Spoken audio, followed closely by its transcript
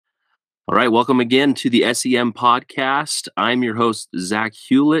All right, welcome again to the S.E.M podcast. I'm your host, Zach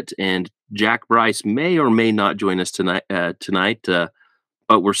Hewlett, and Jack Bryce may or may not join us tonight, but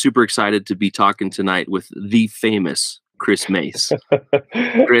we're super excited to be talking tonight with the famous Chris Mace.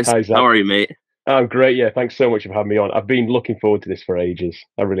 Chris, Hi, Zach. how are you, mate? I'm great. Yeah, thanks so much for having me on. I've been looking forward to this for ages.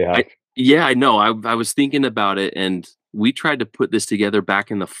 I really have. Yeah, I know. I was thinking about it, and we tried to put this together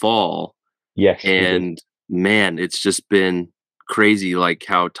back in the fall, Yes, we did. and man, it's just been crazy, like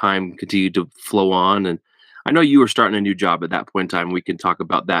how time continued to flow on. And I know you were starting a new job at that point in time. We can talk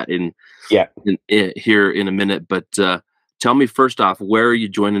about that Yeah, here in a minute, but tell me first off, where are you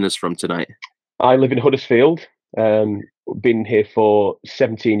joining us from tonight? I live in Huddersfield. Um, been here for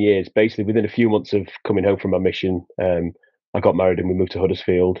 17 years. Basically, within a few months of coming home from my mission, I got married and we moved to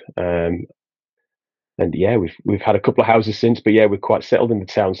Huddersfield. And yeah, we've had a couple of houses since, but yeah, we're quite settled in the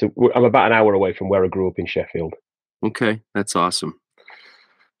town. So I'm about an hour away from where I grew up in Sheffield. Okay, that's awesome.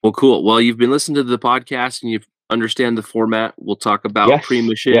 Well, cool. Well, you've been listening to the podcast and you understand the format. We'll talk about Yes, yeah,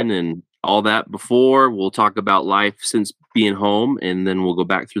 pre-mission and all that before. We'll talk about life since being home, and then we'll go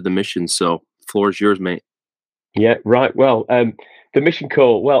back through the mission. So, floor is yours, mate. yeah. Right. Well, the mission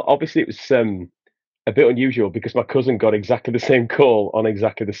call. Well, obviously it was a bit unusual because my cousin got exactly the same call on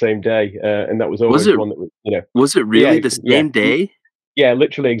exactly the same day, and that was Was always it one that was, was it yeah, really the yeah, same day? yeah,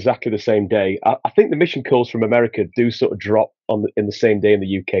 literally exactly the same day. I think the mission calls from America do sort of drop in the same day in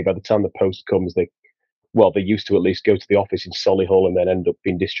the UK. By the time the post comes, they used to at least go to the office in Solihull and then end up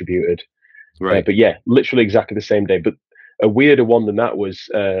being distributed. Right. But yeah, literally exactly the same day. But a weirder one than that was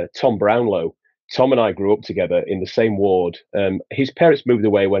Tom Brownlow. Tom and I grew up together in the same ward. His parents moved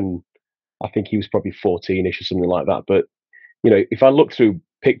away when I think he was probably 14ish or something like that. But if I look through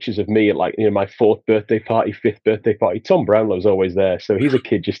pictures of me at my fourth birthday party, fifth birthday party, Tom Brownlow's always there. So he's a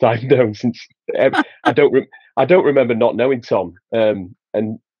kid just I've known since I don't I don't remember not knowing Tom.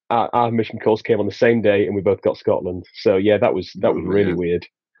 And our mission calls came on the same day, and we both got Scotland. So yeah, that Oh was really man, weird.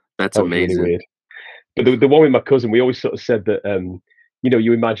 that's That was really amazing. weird. But the one with my cousin, we always sort of said that,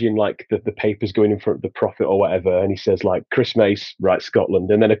 you imagine like the papers going in front of the prophet or whatever, and he says like Chris Mace, right, Scotland,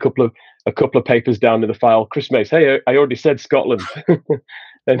 and then a couple of papers down in the file, Chris Mace, hey, I already said Scotland,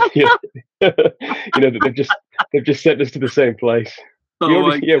 and they've just sent us to the same place. We Oh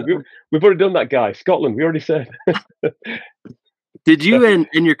already, my yeah, god. we've already done that, guy. Scotland, we already said. Did you So,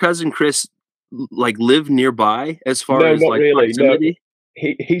 and your cousin Chris like live nearby as far no, as not like really. No, proximity?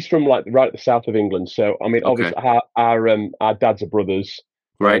 he's from like right at the south of England. So I mean, Okay. obviously our dads are brothers.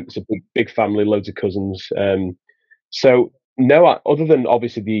 Right. It's a big family, loads of cousins. So no, other than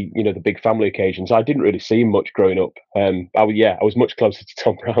obviously the big family occasions, I didn't really see him much growing up. I was much closer to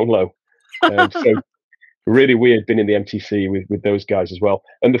Tom Brownlow. So really weird being in the MTC with those guys as well.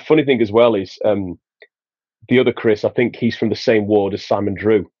 And the funny thing as well is the other Chris, I think he's from the same ward as Simon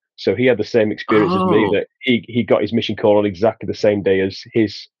Drew. So he had the same experience as me, Oh, that he got his mission call on exactly the same day as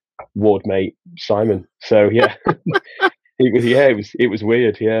his ward mate Simon. So yeah, it was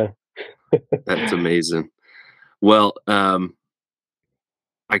weird. Yeah. that's amazing. Well,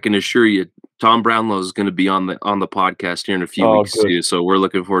 I can assure you, Tom Brownlow is going to be on the podcast here in a few Oh, weeks good. too. So we're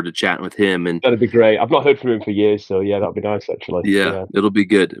looking forward to chatting with him, and That'd be great. I've not heard from him for years, so yeah, that'd be nice actually. yeah, Yeah, it'll be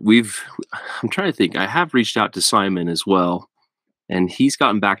good. I'm trying to think. I have reached out to Simon as well, and he's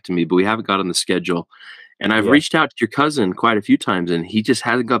gotten back to me, but we haven't got on the schedule. And I've yeah, reached out to your cousin quite a few times, and he just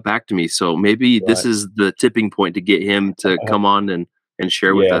hasn't got back to me. So maybe this right. is the tipping point to get him to come on and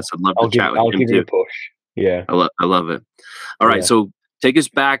share with Yeah, us. I'd love to I'll give chat with I'll him give him a too. push. Yeah, I love it. All right, yeah. so take us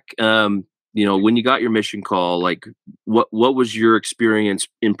back. When you got your mission call, like what was your experience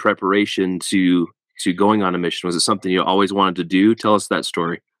in preparation to going on a mission? Was it something you always wanted to do? Tell us that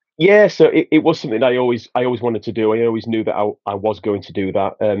story. Yeah, so it was something I always wanted to do. I always knew that I was going to do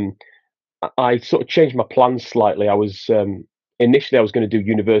that. I sort of changed my plans slightly. Initially I was going to do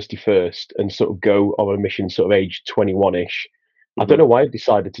university first and sort of go on a mission sort of age 21ish. I don't Hmm. know why I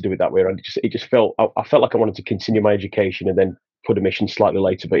decided to do it that way around. It just felt I felt like I wanted to continue my education and then put a mission slightly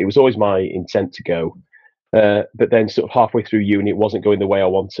later, but it was always my intent to go. But then sort of halfway through uni, it wasn't going the way I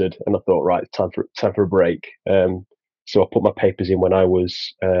wanted, and I thought, right, time for a break. So I put my papers in when I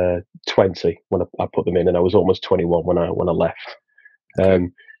was 20 when I put them in, and I was almost 21 when I left. Okay.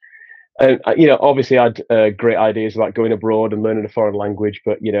 Um, and obviously, I had great ideas about going abroad and learning a foreign language,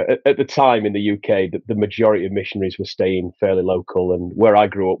 but at the time in the UK, the majority of missionaries were staying fairly local, and where I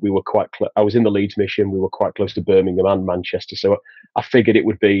grew up, we were quite. I was in the Leeds mission. We were quite close to Birmingham and Manchester, so I figured it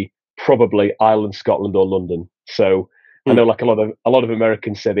would be probably Ireland, Scotland, or London. So I Hmm. know, like a lot of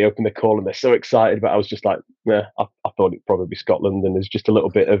Americans say they open the call and they're so excited, but I was just like, nah, I thought it'd probably be Scotland, and there's just a little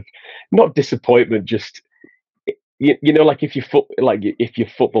bit of not disappointment, just you know, like if your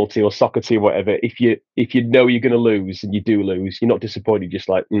football team or soccer team, whatever, if you know you're going to lose and you do lose, you're not disappointed. Just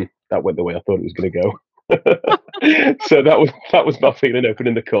like that went the way I thought it was going to go. So that was my feeling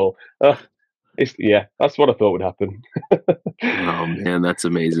opening the call. That's what I thought would happen. Oh man, that's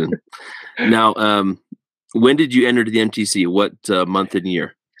amazing. Now, when did you enter the MTC? What month and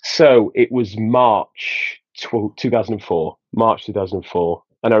year? So it was March 2004. March 2004,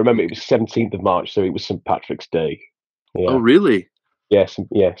 and I remember it was 17th of March, so it was St. Patrick's Day. Oh, Yeah, really? yeah,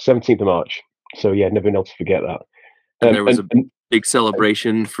 17th of March. So yeah, never been able to forget that. And there was a And big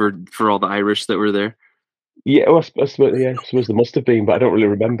celebration for all the Irish that were there? yeah, well, I suppose there must have been, but I don't really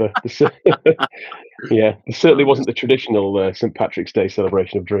remember. Yeah, there certainly Oh, wasn't the traditional St. Patrick's Day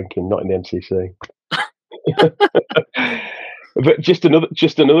celebration of drinking, not in the MCC. But just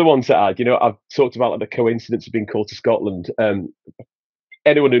another one to add. You know, I've talked about like the coincidence of being called to Scotland.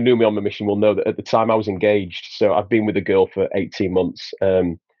 Anyone who knew me on my mission will know that at the time I was engaged. So I've been with a girl for 18 months,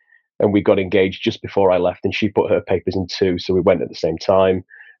 and we got engaged just before I left, and she put her papers in too, so we went at the same time.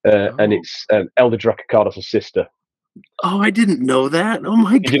 And oh. it's Elder Dracocardos' sister. Oh, I didn't know that. Oh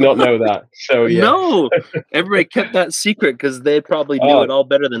my Did you not god. know that? So yeah. No. Everybody kept that secret because they probably knew Oh it all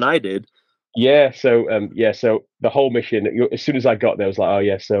better than I did. yeah. So the whole mission. As soon as I got there, I was like, oh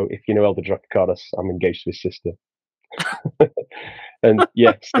yeah. So if you know Elder Dracocardos, I'm engaged to his sister. And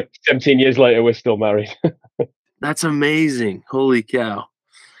yeah, 17 years later, we're still married. That's amazing. Holy cow.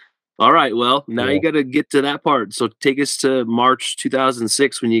 All right, well, now you Yeah. gotta get to that part. So take us to March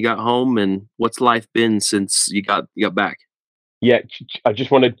 2006 when you got home, and what's life been since you got back? Yeah, I just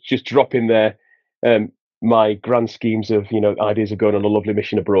want to just drop in there. My grand schemes of ideas of going on a lovely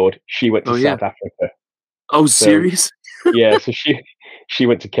mission abroad. She went to Oh, yeah. South Africa, Oh, so serious? yeah, so she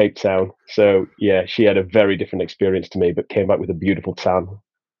went to Cape Town. So yeah, she had a very different experience to me, but came back with a beautiful tan.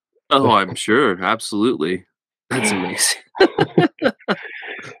 Oh, I'm sure, absolutely. That's amazing.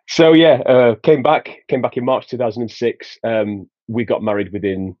 So yeah, came back in March 2006. We got married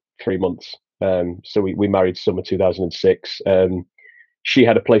within 3 months. So we married summer 2006. She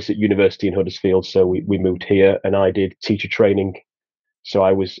had a place at university in Huddersfield, so we moved here, and I did teacher training. So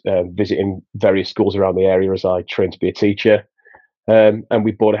I was visiting various schools around the area as I trained to be a teacher. And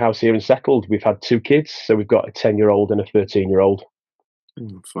we bought a house here and settled. We've had two kids, so we've got a 10-year-old and a 13-year-old.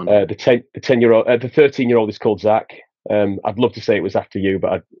 Fun. The 13-year-old is called Zach. I'd love to say it was after you,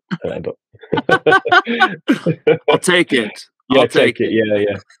 but I'll take it. yeah, I'll take take it. it.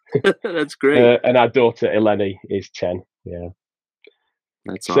 Yeah, yeah. That's great. And our daughter Eleni is 10. Yeah.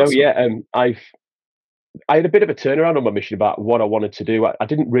 That's So awesome. yeah, I had a bit of a turnaround on my mission about what I wanted to do. I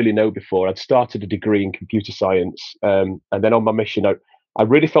didn't really know before. I'd started a degree in computer science, and then on my mission, I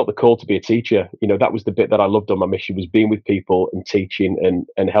really felt the call to be a teacher. You know, that was the bit that I loved on my mission, was being with people and teaching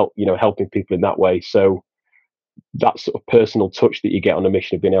and helping people in that way. So that sort of personal touch that you get on a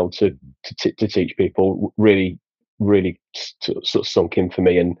mission of being able to teach people really sort of sunk in for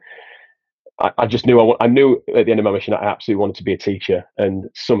me. And I just knew I knew at the end of my mission I absolutely wanted to be a teacher, and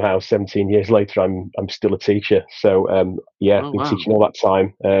somehow 17 years later I'm still a teacher. So yeah, Oh, been wow. teaching all that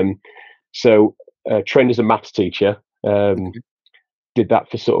time. So trained as a maths teacher. Okay. Did that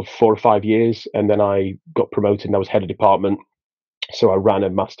for sort of 4 or 5 years, and then I got promoted and I was head of department. So I ran a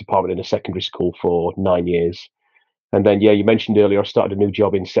maths department in a secondary school for 9 years. And then, yeah, you mentioned earlier, I started a new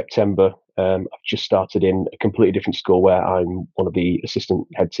job in September. I've just started in a completely different school where I'm one of the assistant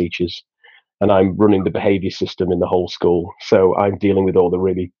head teachers, and I'm running the behaviour system in the whole school. So I'm dealing with all the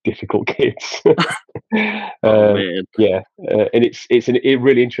really difficult kids. Oh, man. Yeah, and it's a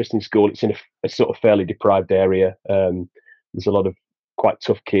really interesting school. It's in a sort of fairly deprived area. There's a lot of quite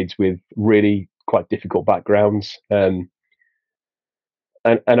tough kids with really quite difficult backgrounds.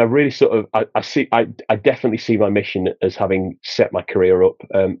 And I really sort of I definitely see my mission as having set my career up.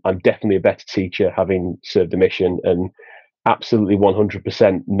 I'm definitely a better teacher having served the mission, and absolutely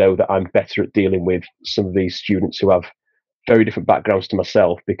 100% know that I'm better at dealing with some of these students who have very different backgrounds to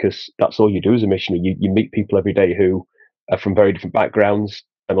myself, because that's all you do as a missionary. You meet people every day who are from very different backgrounds,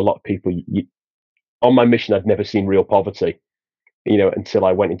 and a lot of people. On my mission, I'd never seen real poverty, until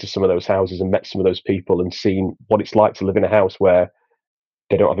I went into some of those houses and met some of those people and seen what it's like to live in a house where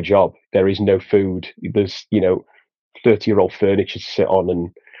they don't have a job. There is no food. There's 30-year-old furniture to sit on,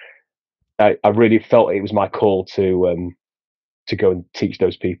 and I really felt it was my call to go and teach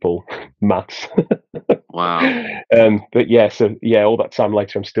those people maths. Wow. But yeah, so yeah, all that time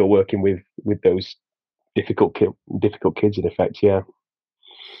later, I'm still working with those difficult kids. In effect, yeah,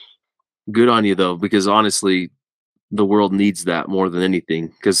 Good on you, though, because honestly, the world needs that more than anything,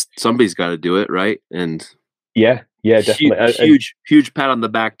 because somebody's gotta do it, right? And yeah, definitely. And huge pat on the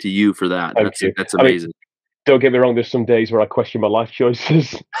back to you for that. thank you. That's I mean, amazing. don't get me wrong. There's some days where I question my life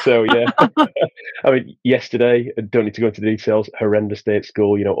choices. So yeah, I mean, yesterday, I don't need to go into the details. Horrendous day at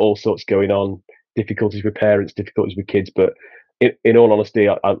school. All sorts going on. Difficulties with parents, difficulties with kids. But in all honesty,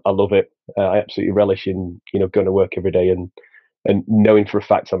 I love it. I absolutely relish in going to work every day and knowing for a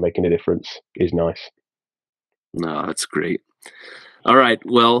fact I'm making a difference is nice. No, that's great. All right.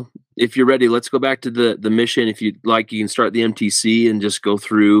 Well, if you're ready, let's go back to the mission. If you'd like, you can start the MTC and just go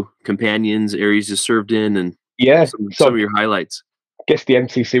through companions, areas you served in, and Yeah. some of your highlights. Guess the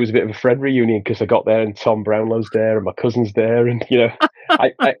MTC was a bit of a friend reunion because I got there and Tom Brownlow's there and my cousin's there, and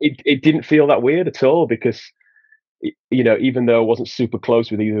it didn't feel that weird at all because even though I wasn't super close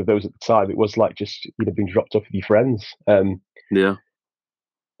with either of those at the time, it was like just being dropped off with your friends. Yeah.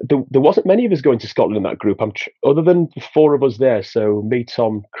 There wasn't many of us going to Scotland in that group. Other than the four of us there, so me,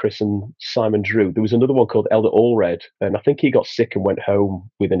 Tom, Chris, and Simon Drew. There was another one called Elder Allred, and I think he got sick and went home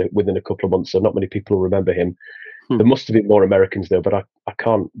within a couple of months. So not many people will remember him. There must have been more Americans though, but I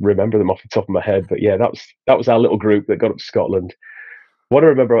can't remember them off the top of my head. But yeah, that was our little group that got up to Scotland. What I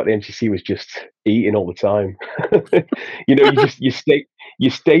remember about the MCC was just eating all the time.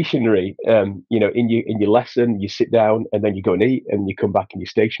 You're stationary. In your lesson, you sit down and then you go and eat, and you come back and you're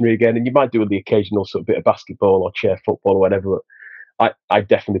stationary again. And you might do the occasional sort of bit of basketball or chair football or whatever. But I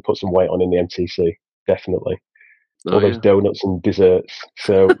definitely put some weight on in the MCC. Definitely, all those donuts and desserts.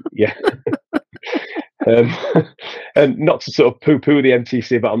 So yeah. And not to sort of poo-poo the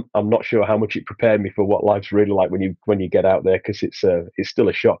MTC, but I'm not sure how much it prepared me for what life's really like when you get out there, because it's still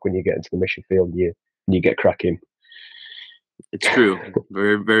a shock when you get into the mission field and you get cracking. It's true.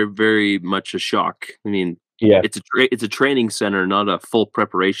 Very, very, very much a shock. I mean, yeah, it's a training center, not a full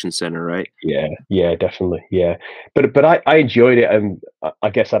preparation center, right? Yeah, definitely. Yeah, but I enjoyed it, and I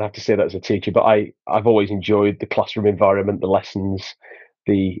guess I'd have to say that as a teacher. But I've always enjoyed the classroom environment, the lessons,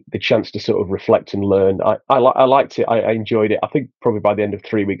 the chance to sort of reflect and learn. I liked it. I enjoyed it. I think probably by the end of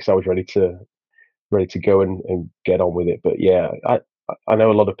 3 weeks, I was ready to go and get on with it. But yeah, I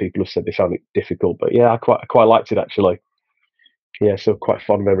know a lot of people have said they found it difficult, but yeah, I quite liked it actually. Yeah, so quite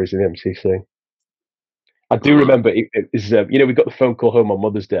fond memories of the MCC. I do remember it was we got the phone call home on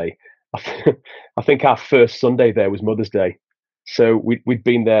Mother's Day. I think our first Sunday there was Mother's Day, so we'd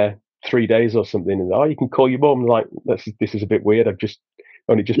been there 3 days or something, and you can call your mum. Like, this is a bit weird. I've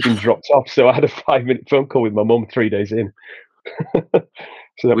only just been dropped off, so I had a 5-minute phone call with my mum 3 days in.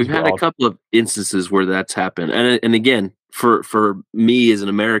 So we've had a couple of instances where that's happened, and again, for me as an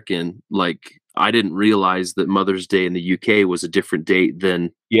American, like, I didn't realize that Mother's Day in the UK was a different date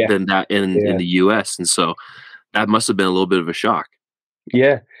than that in the US, and so that must have been a little bit of a shock.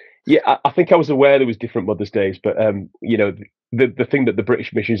 Yeah, I think I was aware there was different Mother's Days, but the thing that the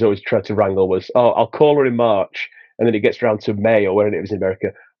British missions always tried to wrangle was, I'll call her in March, and then it gets around to May or when it was in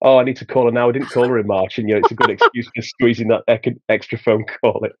America. I need to call her now. I didn't call her in March, and it's a good excuse for squeezing that extra phone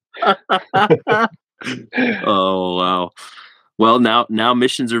call in. Oh wow. Well, now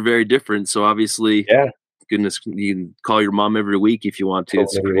missions are very different. So obviously, goodness, you can call your mom every week if you want to.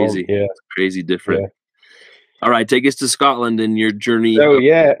 It's crazy. It's crazy different. Yeah. All right, take us to Scotland and your journey up to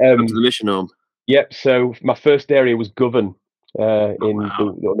the mission home. Yep. So my first area was Govan, on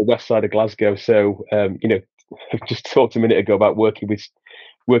the west side of Glasgow. So I've just talked a minute ago about working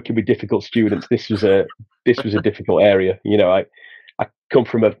with difficult students. This was a difficult area. I come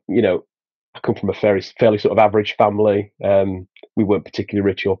from a fairly sort of average family. We weren't particularly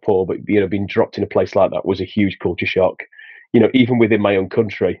rich or poor, but being dropped in a place like that was a huge culture shock. Even within my own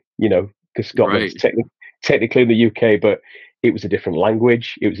country. Because Scotland's technically in the UK, but it was a different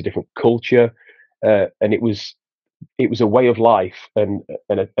language, it was a different culture, and it was a way of life and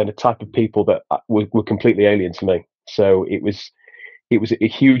a type of people that were completely alien to me. So it was a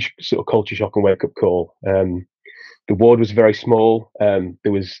huge sort of culture shock and wake up call. The ward was very small.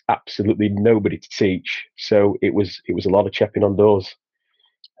 There was absolutely nobody to teach, so it was a lot of chapping on doors.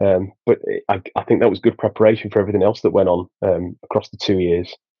 But I think that was good preparation for everything else that went on across the 2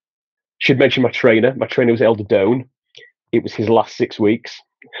 years. Should mention my trainer. My trainer was Elder Doan. It was his last 6 weeks.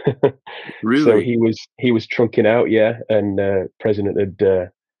 Really? So he was trunking out, and President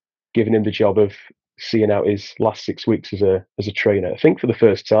had given him the job of seeing out his last 6 weeks as a trainer. I think for the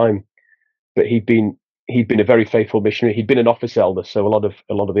first time, but he'd been a very faithful missionary. He'd been an office elder, so a lot of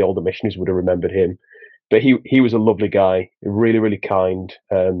the older missionaries would have remembered him. But he was a lovely guy, really, really kind.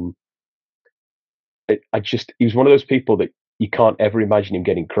 He was one of those people that you can't ever imagine him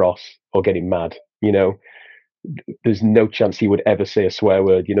getting cross or getting mad. There's no chance he would ever say a swear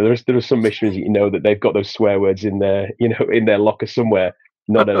word. There are some missionaries that they've got those swear words in their locker somewhere.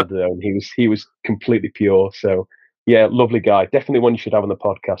 Not Elder Doan. He was completely pure. So yeah, lovely guy. Definitely one you should have on the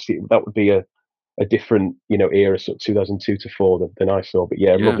podcast. That would be a a different, era, sort of 2002 to 4 than I saw. But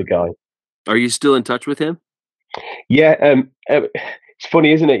yeah, Yeah. lovely guy. Are you still in touch with him? Yeah, it's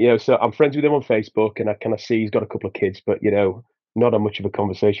funny, isn't it? So I'm friends with him on Facebook, and I kind of see he's got a couple of kids, but not had much of a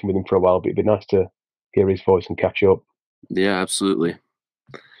conversation with him for a while. But it'd be nice to hear his voice and catch up. Yeah, absolutely.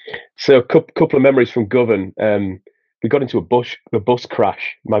 So a couple of memories from Govan. We got into a bus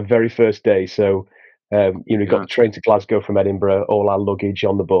crash my very first day. So we got the Gosh. train to Glasgow from Edinburgh, all our luggage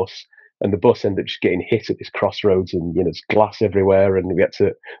on the bus, and the bus ended up just getting hit at this crossroads, and there's glass everywhere, and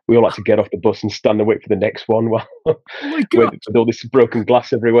we all had to get off the bus and stand and wait for the next one while Oh my with God. all this broken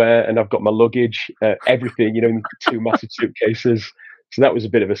glass everywhere. And I've got my luggage, everything, in 2 massive suitcases. So that was a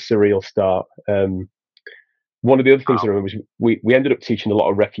bit of a surreal start. One of the other things I remember was we ended up teaching a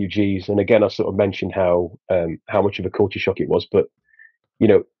lot of refugees, and again I sort of mentioned how much of a culture shock it was, but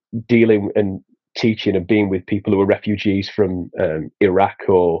dealing and teaching and being with people who were refugees from Iraq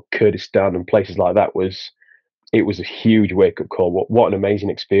or Kurdistan and places like that was a huge wake up call. What an amazing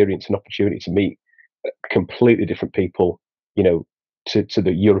experience and opportunity to meet completely different people, to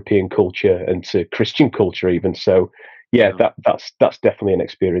the European culture and to Christian culture even. So yeah, Yeah. that's definitely an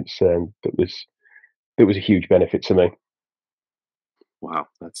experience that was a huge benefit to me. Wow,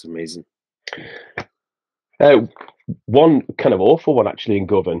 that's amazing. One kind of awful one actually in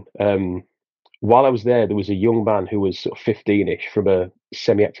Govan. While I was there was a young man who was sort of 15-ish from a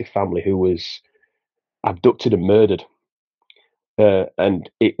semi-active family who was abducted and murdered. And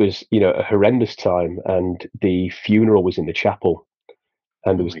it was, a horrendous time. And the funeral was in the chapel,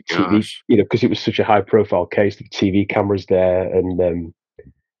 and Oh there was my TV, gosh. because it was such a high-profile case. The TV cameras there, and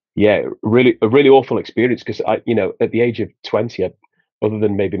yeah, really a really awful experience because at the age of 20, other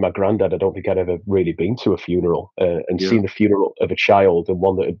than maybe my granddad, I don't think I'd ever really been to a funeral, and Yeah. seeing the funeral of a child and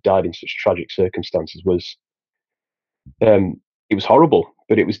one that had died in such tragic circumstances was, it was horrible.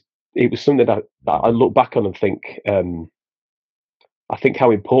 But it was something that I look back on and think, I think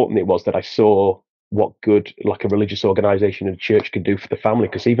how important it was that I saw what good, like, a religious organisation and church could do for the family.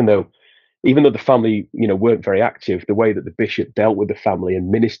 Because even though the family, weren't very active, the way that the bishop dealt with the family and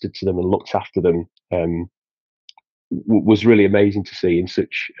ministered to them and looked after them, was really amazing to see in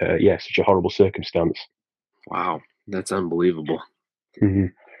such a horrible circumstance. Wow, that's unbelievable. Hmm.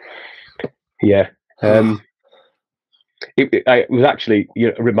 Yeah. I was actually,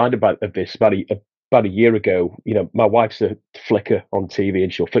 reminded of this about a year ago. My wife's a flicker on TV,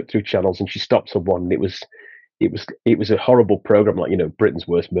 and she'll flick through channels, and she stopped on one, and it was a horrible program, like, Britain's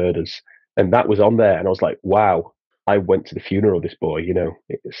Worst Murders, and that was on there, and I was like, wow, I went to the funeral of this boy.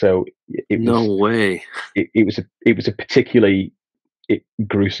 So it No was way. it was a particularly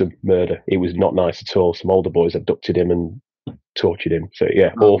gruesome murder. It was not nice at all. Some older boys abducted him and tortured him. So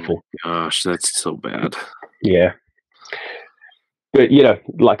yeah, Oh my awful. gosh, that's so bad. Yeah, but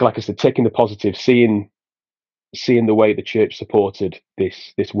like I said, taking the positive, seeing the way the church supported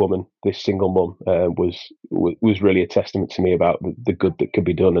this woman, this single mum, was really a testament to me about the good that could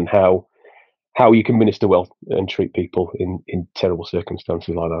be done, and how you can minister well and treat people in terrible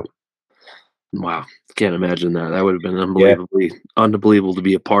circumstances like that. Wow, can't imagine that. That would have been Yeah, unbelievable to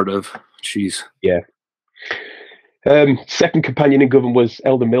be a part of. Jeez. yeah. Second companion in Govan was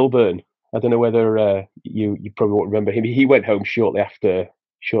Elder Milburn. I don't know whether you probably won't remember him. He went home shortly after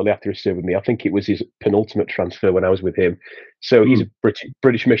he served with me. I think it was his penultimate transfer when I was with him. So he's Mm, a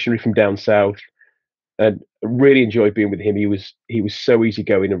British missionary from down south, and really enjoyed being with him. He was so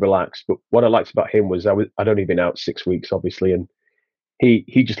easygoing and relaxed. But what I liked about him was I'd only been out 6 weeks, obviously, and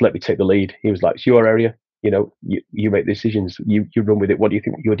he just let me take the lead. He was like, "It's your area. You make decisions. You run with it. What do you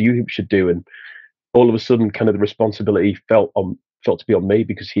think? What do you think we should do?" And all of a sudden, kind of the responsibility felt to be on me,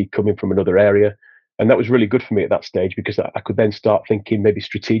 because he'd come in from another area, and that was really good for me at that stage, because I could then start thinking maybe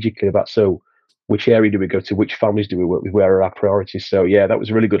strategically about, so which area do we go to, which families do we work with, where are our priorities. So yeah, that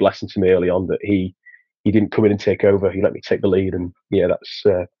was a really good lesson to me early on, that he didn't come in and take over. He let me take the lead, and yeah, that's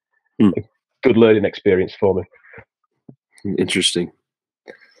mm, a good learning experience for me. interesting.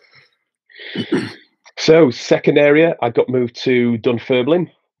 So second area, I got moved to Dunfermline.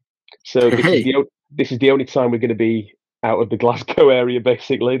 So this is Hey. the only time we're going to be out of the Glasgow area.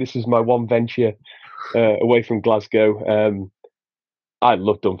 Basically, this is my one venture away from Glasgow. I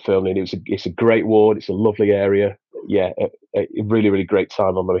love Dunfermline. It's a great ward. It's a lovely area. Yeah, a really really great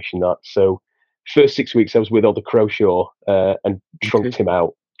time on my mission. That so first 6 weeks I was with Elder Crowshaw, and Okay. trunked him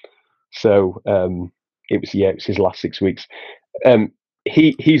out. So it was his last 6 weeks. Um,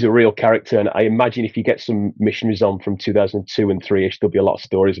 he's a real character, and I imagine if you get some missionaries on from 2002 and 3ish, there'll be a lot of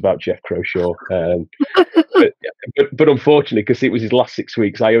stories about Jeff Crowshaw. But unfortunately, because it was his last 6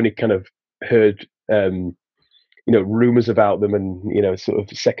 weeks, I only kind of heard rumors about them, and sort of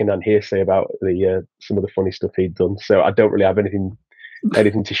secondhand hearsay about the some of the funny stuff he'd done. So I don't really have anything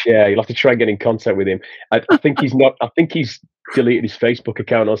to share. You'll have to try and get in contact with him. I think he's not. I think he's deleted his Facebook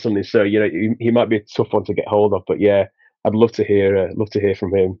account or something. So he might be a tough one to get hold of. But yeah, I'd love to hear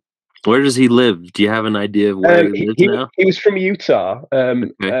from him. Where does he live? Do you have an idea of where he lives now? He was from Utah.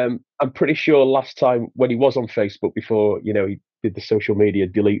 Okay. I'm pretty sure last time when he was on Facebook before he did the social media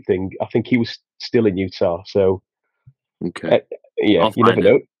delete thing, I think he was still in Utah. So okay, yeah, I'll you never find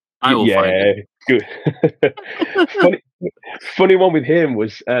it. know. I will find it. Good. funny one with him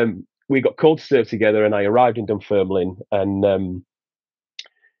was we got called to serve together, and I arrived in Dunfermline, and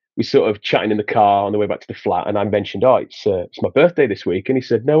we sort of chatting in the car on the way back to the flat, and I mentioned, it's my birthday this week, and he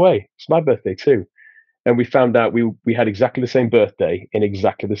said, no way, it's my birthday too. And we found out we had exactly the same birthday in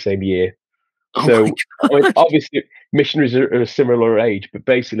exactly the same year. Oh So my I mean, gosh. obviously missionaries are a similar age, but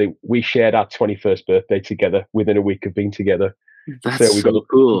basically we shared our 21st birthday together within a week of being together. That's So so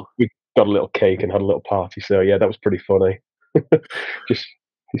cool. we got a little cake and had a little party. So yeah, that was pretty funny. Just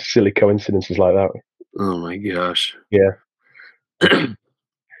silly coincidences like that. Oh my gosh. Yeah.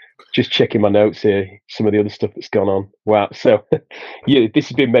 Just checking my notes here, some of the other stuff that's gone on. Wow. So, yeah, this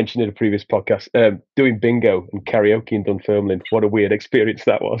has been mentioned in a previous podcast. Doing bingo and karaoke in Dunfermline. What a weird experience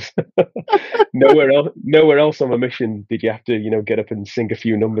that was. Nowhere else on my mission did you have to, get up and sing a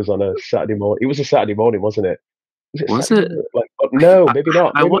few numbers on a Saturday morning. It was a Saturday morning, wasn't it? Was it Was Saturday it? morning? No, maybe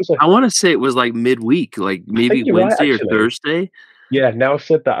not. Maybe it was I want to say it was like midweek, like I maybe think you're right, Wednesday or actually. Thursday. Yeah, now I've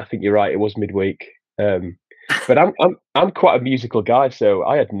said that, I think you're right. It was midweek. But I'm quite a musical guy, so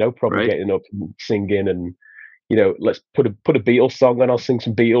I had no problem Right? getting up and singing, and let's put a Beatles song on. I'll sing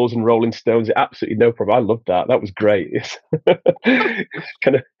some Beatles and Rolling Stones. Absolutely no problem. I loved that. That was great. It's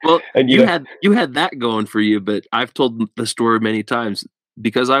kind of, Well, and you had that going for you, but I've told the story many times.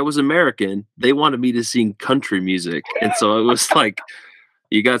 Because I was American, they wanted me to sing country music, and so it was like,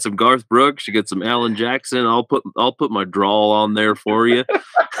 you got some Garth Brooks, you got some Alan Jackson. I'll put my drawl on there for you.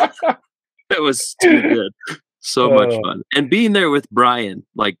 It was too good. So much oh, fun. And being there with Brian,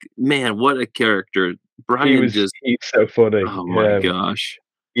 like, man, what a character. Brian just, he's so funny. oh my gosh.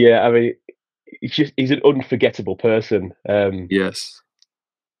 Yeah, I mean, he's an unforgettable person. Yes.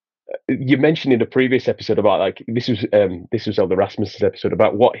 You mentioned in a previous episode about, like, this was Elder Rasmussen's episode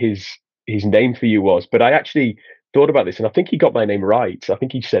about what his name for you was, but I actually thought about this, and I think he got my name right. I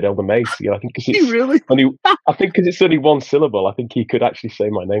think he said Elder Mace. I think because You it's really? only I think because it's only one syllable. I think he could actually say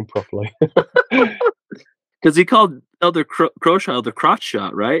my name properly. Because he called Elder Croshaw Elder Crotch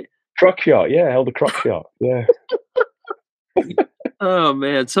Shot, right? Crockshot, yeah, Elder Crockshot, yeah. Oh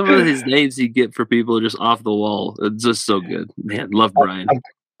man, some of his names he get for people are just off the wall. It's just so good. Man, love Brian.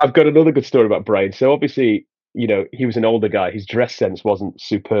 I've got another good story about Brian. So obviously, he was an older guy. His dress sense wasn't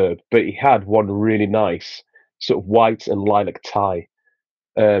superb, but he had one really nice sort of white and lilac tie.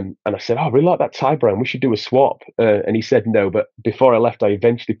 And I said, "Oh, I really like that tie, Brian. We should do a swap." And he said no. But before I left, I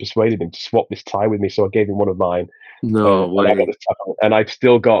eventually persuaded him to swap this tie with me. So I gave him one of mine, No and I got way. this tie, and I've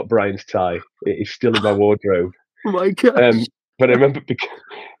still got Brian's tie. It is still in my wardrobe. Oh my gosh. But I remember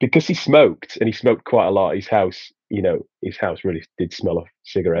because he smoked, and he smoked quite a lot. His house really did smell of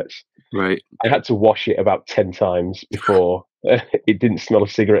cigarettes. Right. I had to wash it about 10 times before it didn't smell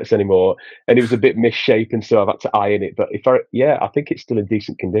of cigarettes anymore, and it was a bit misshapen, so I've had to iron it. But I think it's still in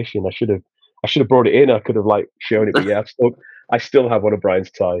decent condition. I should have brought it in. I could have shown it, but yeah, I still have one of Brian's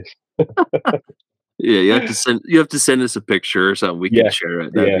ties. Yeah, you have to send us a picture or something. We can Yeah, share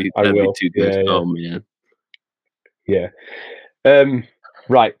it. yeah, I That'd be will. too good. Yeah, yeah, Oh man. yeah.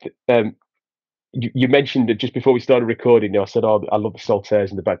 Right. You mentioned it just before we started recording. I said, "Oh, I love the Saltaires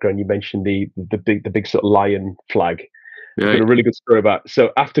in the background." You mentioned the big sort of lion flag. I've got a Right. really good story about.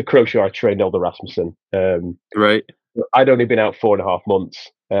 So after Crochet, I trained Elder Rasmussen. Right. I'd only been out 4.5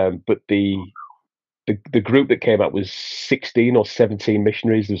 months, but the group that came out was 16 or 17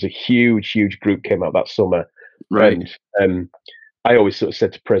 missionaries. There was a huge group came out that summer, Right. and I always sort of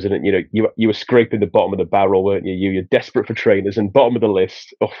said to President, you were scraping the bottom of the barrel, weren't you? You're desperate for trainers, and bottom of the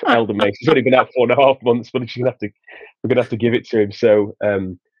list. Oh, Elder Mace. He's only been out 4.5 months, but we're gonna have to give it to him. So,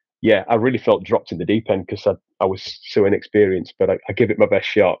 yeah, I really felt dropped in the deep end because I was so inexperienced, but I give it my best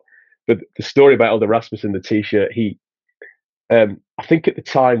shot. But the story about Elder Rasmussen, the T-shirt, I think at the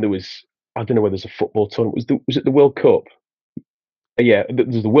time there was, I don't know whether there's a football tournament. Was it the World Cup? Yeah,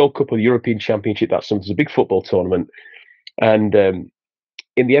 there's the World Cup or the European Championship that summer. There's a big football tournament, and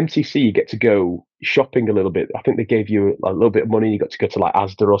in the MCC, you get to go shopping a little bit. I think they gave you a little bit of money. You got to go to like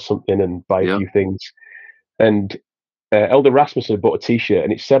Asda or something and buy a Yeah. few things. And Elder Rasmussen bought a T-shirt,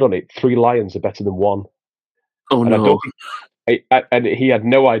 and it said on it, 3 lions are better than one. Oh And no. And he had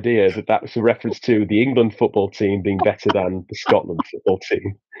no idea that that was a reference to the England football team being better than the Scotland football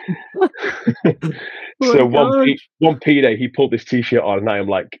team. Oh my So gosh. one P day, he pulled this T-shirt on, and I am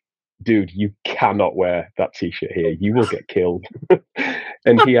like, "Dude, you cannot wear that T-shirt here. You will get killed."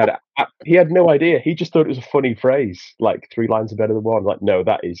 And he had no idea. He just thought it was a funny phrase, like three lines are better than one. Like, no,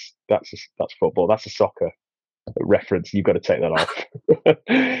 that's football. That's a soccer reference. You've got to take that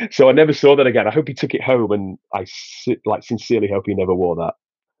off. So I never saw that again. I hope he took it home, and I sincerely hope he never wore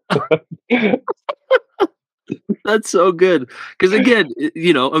that. That's so good. Because again,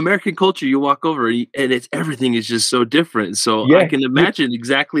 American culture, you walk over and it's everything is just so different. So I Yeah, can imagine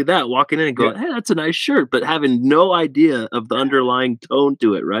exactly that walking in and yeah. going, "Hey, that's a nice shirt," but having no idea of the underlying tone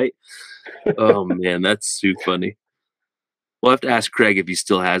to it, right? Oh man, that's too funny. We'll have to ask Craig if he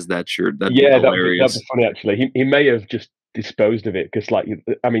still has that shirt. That'd be Yeah, that'd hilarious. be funny actually. He may have just disposed of it because, like,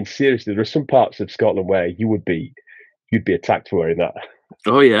 I mean, seriously, there are some parts of Scotland where you'd be attacked for wearing that.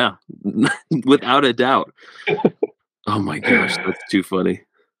 Oh yeah, without a doubt. Oh my gosh, that's too funny.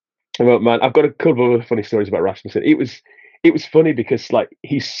 Well, man, I've got a couple of other funny stories about Rasmussen. It was funny because, like,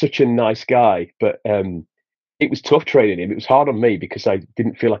 he's such a nice guy, but it was tough training him. It was hard on me because I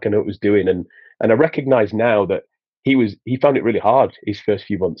didn't feel like I know what I was doing, and I recognise now that he found it really hard his first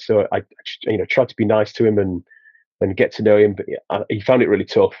few months. So I tried to be nice to him and get to know him, but he found it really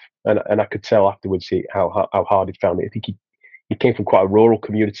tough, and I could tell afterwards how hard he found it. I think he came from quite a rural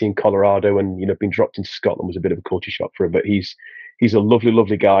community in Colorado, and being dropped into Scotland was a bit of a culture shock for him. But he's a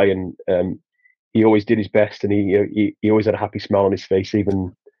lovely guy, and he always did his best, and he always had a happy smile on his face,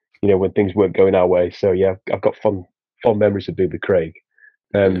 even when things weren't going our way. So yeah, I've got fond memories of being with Craig.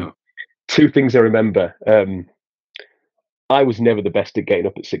 Yeah. Um, Two things I remember. I was never the best at getting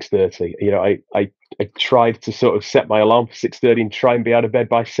up at 6:30. I tried to sort of set my alarm for 6:30 and try and be out of bed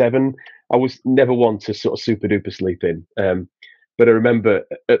by 7. I was never one to sort of super duper sleep in. But I remember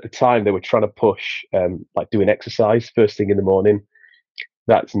at the time they were trying to push like doing exercise first thing in the morning.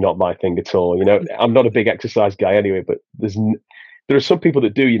 That's not my thing at all. I'm not a big exercise guy anyway, but there are some people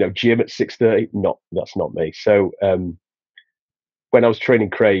that do, gym at 6:30. That's not me. So when I was training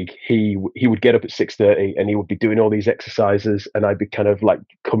Craig, he would get up at 6:30 and he would be doing all these exercises, and I'd be kind of like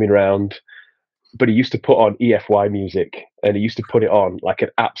coming around. But he used to put on EFY music, and he used to put it on like an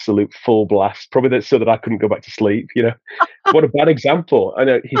absolute full blast, probably so that I couldn't go back to sleep. What a bad example. I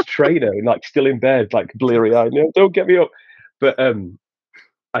know his trainer, like still in bed, like bleary eyed. No, don't get me up. But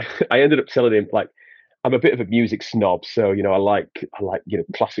I ended up telling him, like, I'm a bit of a music snob, so I like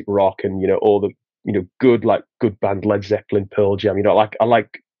classic rock and all the good band Led Zeppelin, Pearl Jam. I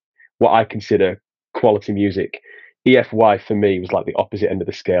like what I consider quality music. EFY for me was like the opposite end of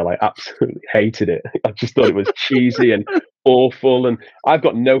the scale. I absolutely hated it. I just thought it was cheesy and awful. And I've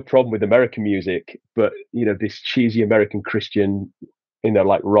got no problem with American music, but this cheesy American Christian,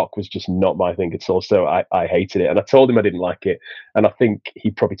 like rock was just not my thing at all. So I hated it. And I told him I didn't like it. And I think he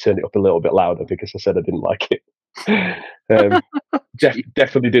probably turned it up a little bit louder because I said I didn't like it. Um,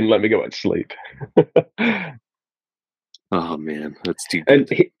 Definitely didn't let me go to sleep. Oh man, that's too And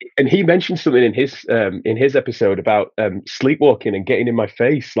good. he mentioned something in his episode about sleepwalking and getting in my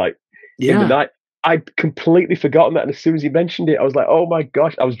face like in the Yeah. night. I'd completely forgotten that, and as soon as he mentioned it, I was like, "Oh my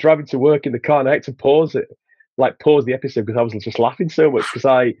gosh!" I was driving to work in the car, and I had to pause the episode because I was just laughing so much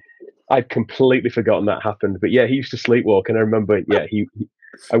because I'd completely forgotten that happened. But yeah, he used to sleepwalk, and I remember, yeah,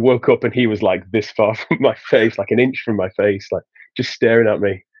 I woke up and he was like this far from my face, like an inch from my face, like just staring at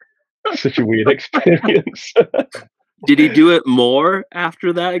me. Such a weird experience. Did he do it more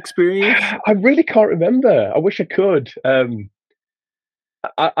after that experience? I really can't remember. I wish I could.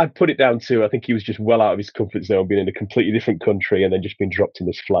 I'd put it down to I think he was just well out of his comfort zone, being in a completely different country and then just being dropped in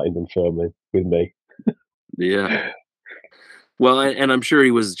this flat in Dunfermline with me. Yeah. Well, and I'm sure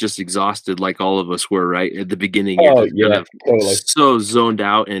he was just exhausted like all of us were, right? At the beginning, you're Oh just kind yeah, of totally. so zoned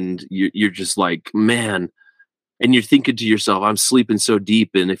out and you're just like, "Man," and you're thinking to yourself, "I'm sleeping so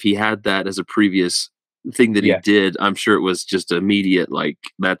deep," and if he had that as a previous thing that he Yeah, did, I'm sure it was just immediate, like,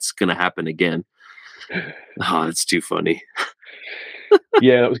 "That's gonna happen again." Oh, it's too funny.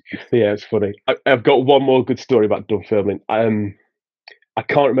 yeah, that was yeah, it's funny. I've got one more good story about Dunfermline. I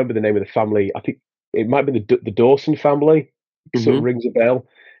can't remember the name of the family. I think it might be the Dawson family. Sort of Mhm. rings a bell.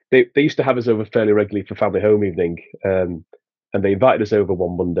 They used to have us over fairly regularly for family home evening, and they invited us over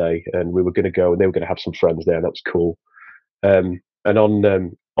one Monday, and we were going to go, and they were going to have some friends there, and that was cool. And on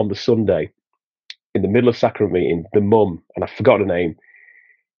the Sunday, in the middle of sacrament meeting, the mum, and I forgot her name,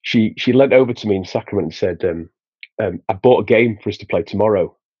 she leant over to me in sacrament and said, "I bought a game for us to play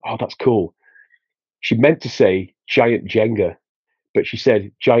tomorrow." Oh, that's cool. She meant to say giant Jenga, but she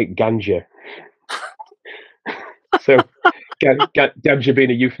said giant ganja. So Ganja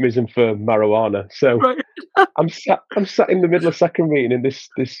being a euphemism for marijuana. So Right. I'm sat in the middle of second meeting, and this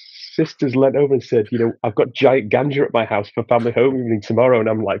sister's leant over and said, I've got giant ganja at my house for family home evening tomorrow, and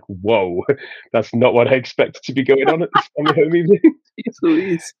I'm like, whoa, that's not what I expected to be going on at this family home evening. Jeez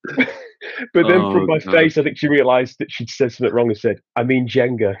Louise. But then from Oh my god. face, I think she realised that she'd said something wrong and said, I mean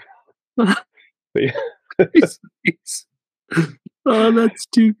Jenga. But yeah, Jeez Louise. Oh, that's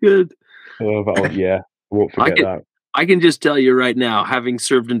too good. yeah, I won't I forget can that. I can just tell you right now, having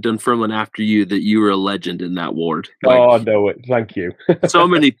served in Dunfermline after you, that you were a legend in that ward. Oh, Like, no, thank you. so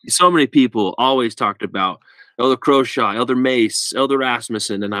many people always talked about Elder Croshaw, Elder Mace, Elder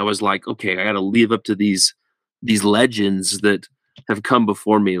Rasmussen, and I was like, okay, I got to live up to these legends that have come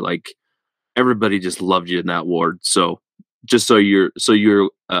before me. Like, everybody just loved you in that ward. So just so you're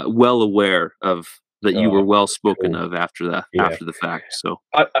well aware of that, you were Oh, well spoken cool. of after Yeah. the fact. So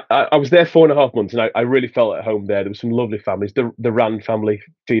I was there 4.5 months, and I really felt at home there. There were some lovely families. The Rand family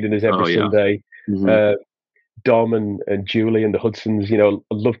feeding us every oh yeah. Sunday. Hmm. Uh, Dom and Julie and the Hudsons. I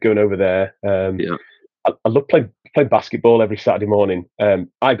love going over there. Yeah. I love playing basketball every Saturday morning.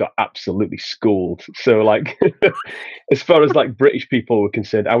 I got absolutely schooled. So like, as far as like British people were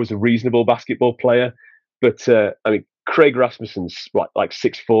concerned, I was a reasonable basketball player. But I mean, Craig Rasmussen's like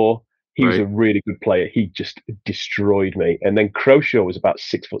 6'4". He was a Right. really good player. He just destroyed me. And then Croshaw was about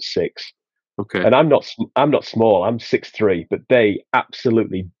 6'6", Okay. and I'm not small. I'm 6'3", but they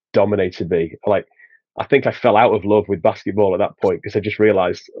absolutely dominated me. Like, I think I fell out of love with basketball at that point because I just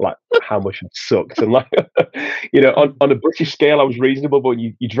realised like how much it sucked. And like, on a British scale, I was reasonable, but when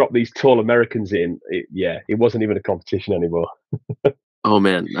you drop these tall Americans in, it wasn't even a competition anymore. Oh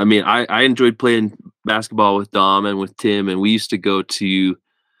man, I mean, I enjoyed playing basketball with Dom and with Tim, and we used to go to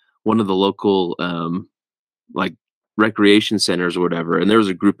one of the local like recreation centers or whatever, and there was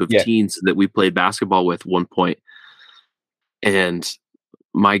a group of Yeah, teens that we played basketball with one point, and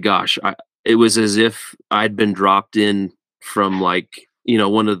my gosh, it was as if I'd been dropped in from like,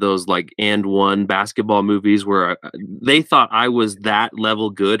 one of those like and one basketball movies where they thought I was that level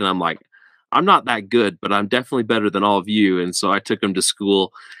good, and I'm like, I'm not that good, but I'm definitely better than all of you. And so I took them to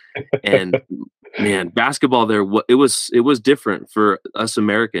school, and man, basketball there, it was different for us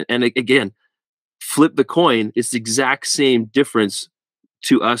American. And again, flip the coin, it's the exact same difference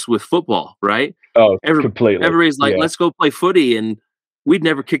to us with football, right? oh, Every, completely. everybody's like, Yeah, let's go play footy, and we'd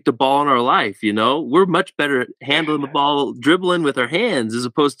never kicked a ball in our life. We're much better at handling the ball, dribbling with our hands as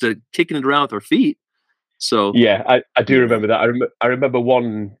opposed to kicking it around with our feet. So yeah, I do yeah. remember that. I remember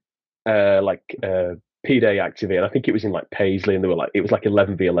one P-Day activity, and I think it was in like Paisley, and it was like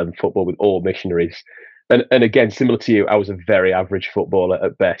 11v11 football with all missionaries. And again, similar to you, I was a very average footballer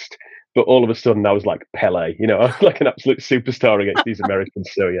at best. But all of a sudden, I was like Pele. I was like an absolute superstar against these Americans.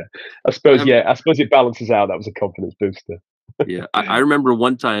 So I suppose it balances out. That was a confidence booster. Yeah, I remember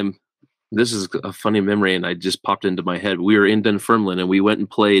one time. This is a funny memory, and I just popped into my head. We were in Dunfermline, and we went and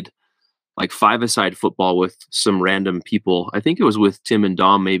played like five-a-side football with some random people. I think it was with Tim and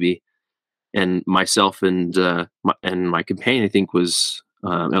Dom, maybe, and myself and my companion. I think was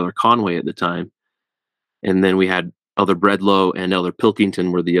Elder Conway at the time, and then we had Elder Bredlow and Elder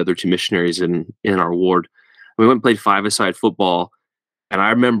Pilkington were the other two missionaries in our ward. We went and played five-a-side football, and I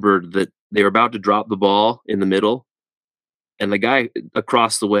remembered that they were about to drop the ball in the middle, and the guy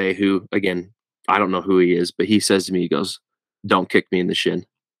across the way, who, again, I don't know who he is, but he says to me, he goes, "Don't kick me in the shin."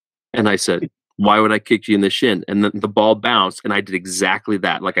 And I said, "Why would I kick you in the shin?" And then the ball bounced, and I did exactly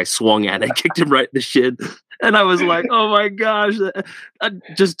that. Like, I swung at it, I kicked him right in the shin. And I was like, oh my gosh. I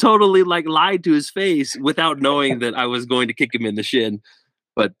just totally like lied to his face without knowing that I was going to kick him in the shin.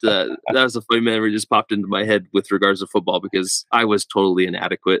 But that was a funny memory just popped into my head with regards to football, because I was totally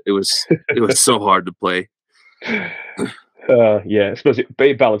inadequate. It was so hard to play. Yeah, I suppose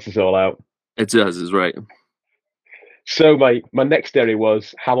it balances all out. It does, is right. So my next area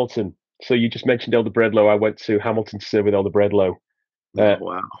was Hamilton. So you just mentioned Elder Bredlow. I went to Hamilton to serve with Elder Bredlow. Uh, Oh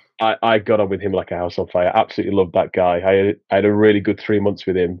wow. I got on with him like a house on fire. Absolutely loved that guy. I had a really good 3 months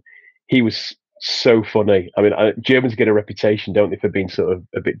with him. He was so funny. I mean, Germans get a reputation, don't they, for being sort of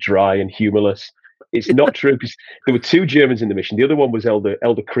a bit dry and humorless. It's not true, because there were two Germans in the mission. The other one was Elder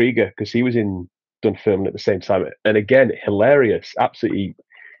Krieger, because he was in Dunfermline at the same time. And again, hilarious, absolutely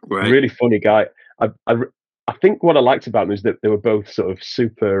Right. really funny guy. I think what I liked about them is that they were both sort of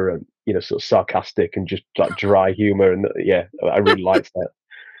super, sort of sarcastic and just like dry humor, and yeah, I really liked that.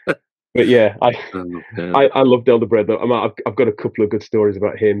 But yeah, Oh, man. I loved Elder Bread though. I've got a couple of good stories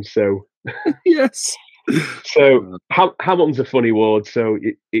about him. So Yes. so Hamilton's a funny ward. So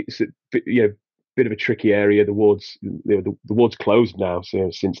it's bit of a tricky area. The ward's the ward's closed now, so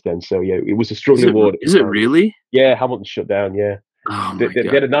since then. So yeah, it was a Is struggling it ward at is the it time. really? Yeah, Hamilton shut down. Yeah, Oh they, my they, they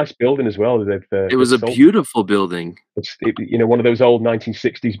god. had a nice building as well. It They've was a sold it. beautiful building. One of those old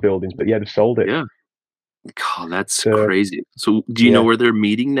 1960s buildings. But yeah, they've sold it. Yeah. God, that's So crazy. So, do you know yeah, where they're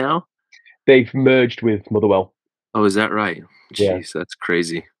meeting now? they've merged with Motherwell. Oh, is that right? Yeah. Jeez, that's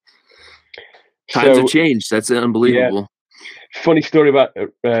crazy. Times have So changed. That's yeah, unbelievable. funny story about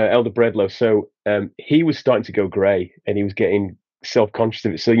Elder Bredlow. So he was starting to go grey, and he was getting self-conscious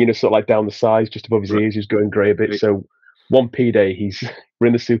of it. So sort of like down the sides, just above his Right, ears, he was going grey a bit. right. So one P day, we're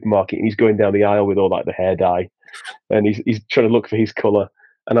in the supermarket, and he's going down the aisle with all like the hair dye, and he's trying to look for his colour.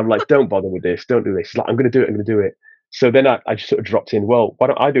 And I'm like, don't bother with this, don't do this. He's like, I'm going to do it, I'm going to do it. So then I just sort of dropped in. Well, why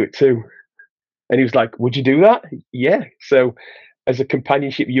don't I do it too? And he was like, would you do that? Yeah. So as a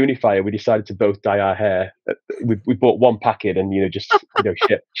companionship unifier, we decided to both dye our hair. We bought one packet and just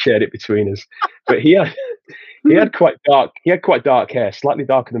shared it between us. But he had quite dark hair, slightly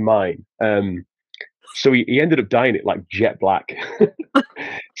darker than mine. So he ended up dyeing it like jet black.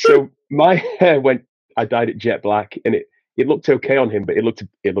 So my hair I dyed it jet black, and it looked okay on him, but it looked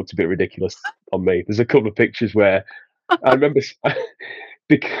a bit ridiculous on me. There's a couple of pictures where I remember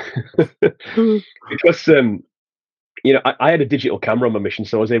because because I had a digital camera on my mission,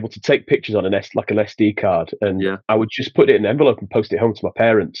 so I was able to take pictures on an SD card, and Yeah. I would just put it in an envelope and post it home to my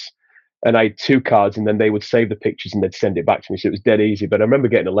parents. And I had two cards, and then they would save the pictures and they'd send it back to me. So it was dead easy. But I remember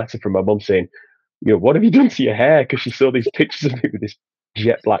getting a letter from my mum saying, what have you done to your hair? Because she saw these pictures of me with this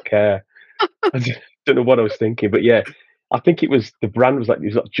jet black hair. I don't know what I was thinking, but yeah, I think the brand was like, it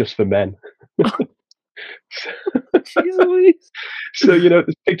was like just for men. Jeez Louise. So,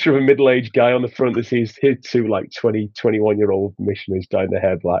 this picture of a middle-aged guy on the front. This is his two like 20, 21-year-old missionaries dyeing their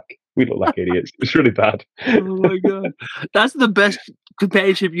hair black. We look like idiots. It's really bad. Oh my god. That's the best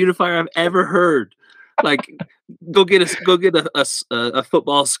companionship unifier I've ever heard. Like, go get a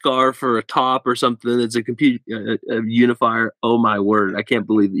football scarf or a top or something. It's a unifier. Oh my word! I can't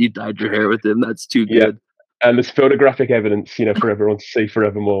believe that you dyed your hair with him. That's too Yeah, good. and there's photographic evidence, for everyone to see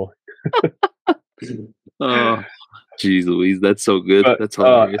forevermore. Oh, geez, Louise, that's so good. But That's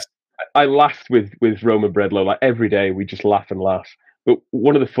hilarious. I laughed with Roman Bredlow like every day. We just laugh and laugh. But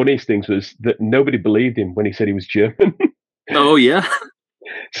one of the funniest things was that nobody believed him when he said he was German. Oh yeah.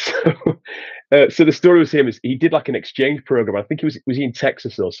 So the story was him is he did like an exchange program. I think was he in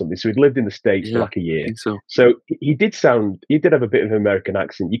Texas or something. So he'd lived in the States for Yeah, like a year. I think so. So he did have a bit of an American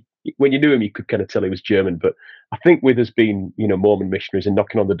accent. When you knew him, you could kind of tell he was German. But I think with us being, Mormon missionaries and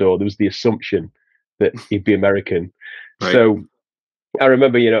knocking on the door, there was the assumption that he'd be American. Right. So I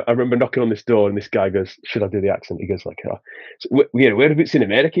remember knocking on this door, and this guy goes, "Should I do the accent?" He goes like, "Where in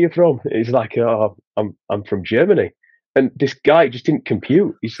America you're from?" And he's like, "Oh, I'm from Germany." And this guy just didn't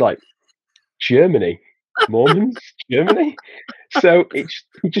compute. He's like, "Germany, Mormons, Germany." So it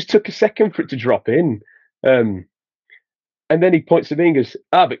just took a second for it to drop in, and then he points to me and goes,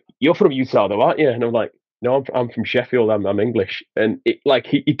 "But you're from Utah, though, aren't you?" And I'm like, "No, I'm from Sheffield. I'm English." And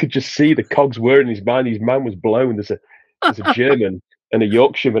he could just see the cogs whirring in his mind. His man was blown. There's a German and a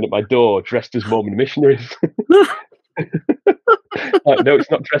Yorkshireman at my door dressed as Mormon missionaries. No, it's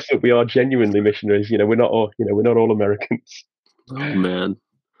not dressed up. We are genuinely missionaries. We're not all Americans. Oh man.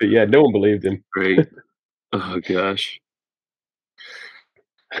 But yeah, no one believed him. Great. Oh gosh.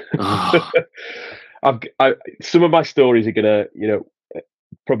 Oh, Some of my stories are gonna,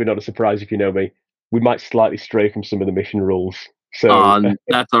 probably not a surprise if you know me. We might slightly stray from some of the mission rules. So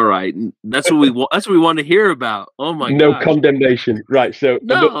that's all right. That's what we want. That's what we want to hear about. Oh my no gosh. condemnation, right? So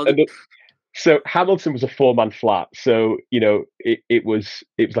No. so Hamilton was a 4-man flat. So it was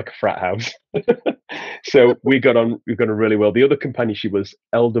like a frat house. So we've got on really well. The other companionship was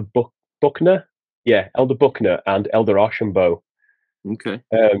Elder Buckner, Elder Buckner and Elder Archambault. Okay.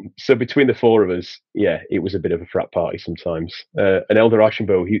 So between the four of us, it was a bit of a frat party sometimes. And Elder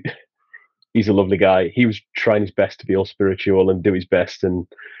Archambault, he's a lovely guy. He was trying his best to be all spiritual and do his best, and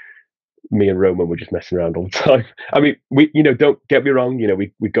me and Roman were just messing around all the time. I mean, we don't get me wrong,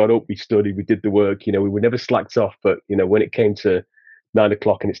 we got up, we studied, we did the work, we were never slacked off, but when it came to 9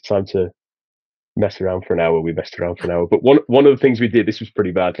 o'clock and it's time to mess around for an hour, we messed around for an hour. But one of the things we did, this was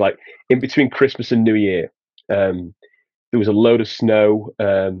pretty bad, like in between Christmas and New Year, there was a load of snow,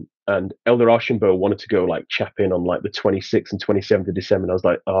 and Elder Archambault wanted to go like chap in on like the 26th and 27th of December. And I was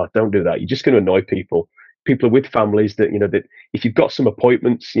like, "Oh, don't do that. You're just going to annoy people. People are with families that, that if you've got some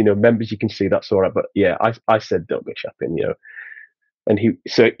appointments, members you can see, that's all right." But yeah, I said, don't go chapping, and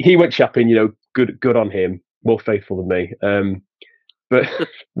he went chapping, good on him, more faithful than me. But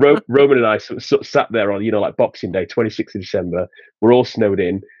Roman and I sort of sat there on, like Boxing Day, 26th of December, we're all snowed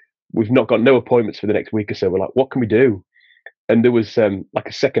in. we've not got no appointments for the next week or so. We're like, what can we do? And there was like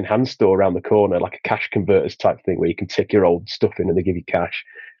a second-hand store around the corner, like a cash converters type thing where you can take your old stuff in and they give you cash.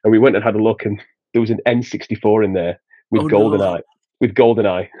 And we went and had a look, and there was an N64 in there with Oh no.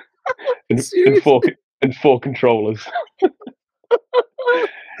 GoldenEye, and four Seriously? and four controllers.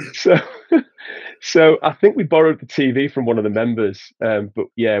 So, so I think we borrowed the TV from one of the members. But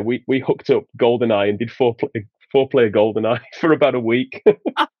yeah, we hooked up GoldenEye and did four-player GoldenEye for about a week.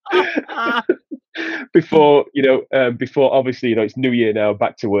 Before before obviously it's New Year now,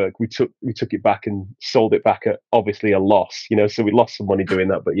 back to work. We took it back and sold it back at obviously a loss. So we lost some money doing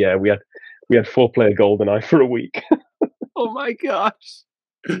that. But yeah, we had four-player GoldenEye for a week. Oh my gosh.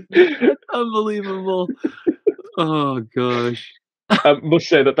 That's unbelievable. Oh gosh. I must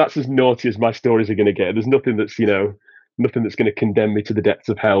say that's as naughty as my stories are going to get. There's nothing that's nothing that's going to condemn me to the depths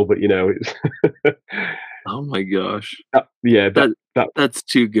of hell. But it's Oh my gosh. yeah, That's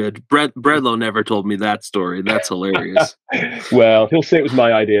too good. Bredlow never told me that story. That's hilarious. Well, he'll say it was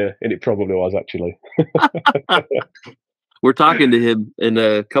my idea, and it probably was actually. We're talking to him in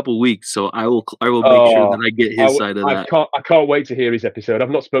a couple weeks, so I will make sure that I get his side of that. I can't wait to hear his episode. I've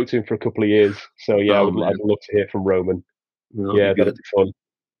not spoken to him for a couple of years, so yeah, I'd love to hear from Roman. Yeah, that'd be fun.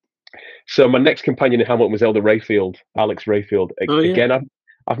 So my next companion in Hamilton was Alex Rayfield. Oh, yeah. Again,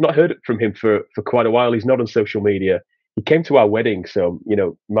 I've not heard from him for quite a while. He's not on social media. He came to our wedding, so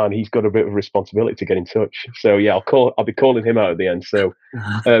man, he's got a bit of a responsibility to get in touch. So yeah, I'll be calling him out at the end. So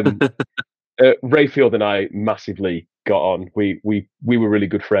Rayfield and I massively got on. We were really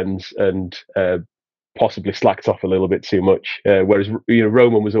good friends, and possibly slacked off a little bit too much. Whereas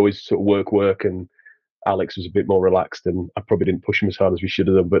Roman was always sort of work, and Alex was a bit more relaxed, and I probably didn't push him as hard as we should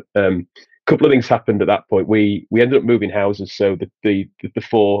have done. But a couple of things happened at that point. We ended up moving houses, so the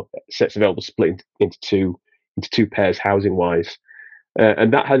four sets of elders split into two pairs housing wise,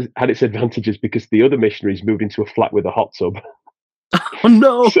 and that has had its advantages because the other missionaries moved into a flat with a hot tub. Oh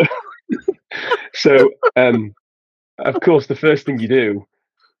no! So of course, the first thing you do,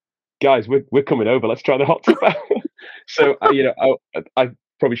 guys, we're coming over. Let's try the hot tub out. So I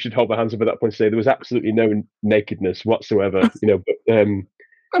probably should hold my hands up at that point and say there was absolutely no nakedness whatsoever. But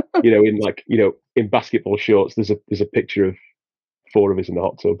in basketball shorts, there's a picture of four of us in the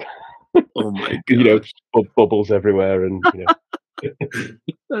hot tub. Oh my gosh! Bubbles everywhere, and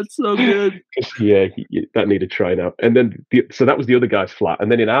That's so good. Yeah, that needed trying out. And then so that was the other guy's flat,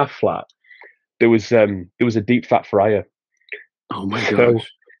 and then in our flat there was a deep fat fryer. Oh my gosh!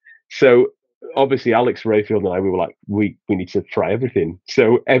 So obviously Alex Rayfield and I, we were like, we need to fry everything.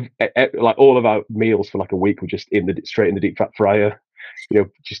 So like all of our meals for like a week were just straight in the deep fat fryer.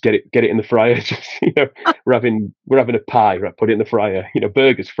 Just get it in the fryer. Just we're having a pie, right? Put it in the fryer.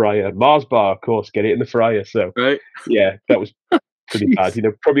 Burgers, fryer. Mars bar, of course, get it in the fryer. So right, yeah, that was pretty bad.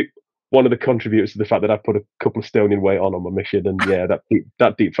 Probably one of the contributors to the fact that I put a couple of stone in weight on my mission, and yeah,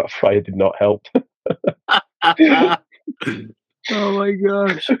 that deep fat fryer did not help. Oh my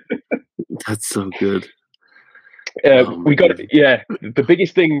gosh, that's so good. We got it. Yeah, the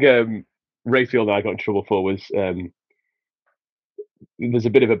biggest thing Rayfield and I got in trouble for was there's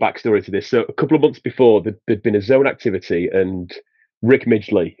a bit of a backstory to this. So a couple of months before, there'd been a zone activity, and Rick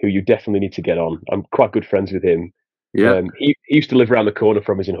Midgley, who you definitely need to get on. I'm quite good friends with him. Yeah, he used to live around the corner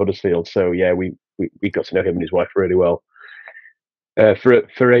from us in Huddersfield, so yeah, we got to know him and his wife really well.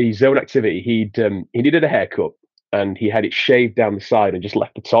 For a zone activity, he needed a haircut, and he had it shaved down the side and just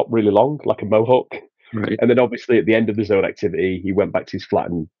left the top really long, like a mohawk. right. And then obviously at the end of the zone activity, he went back to his flat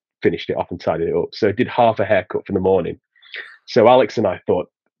and finished it off and tidied it up. So he did half a haircut for the morning. So Alex and I thought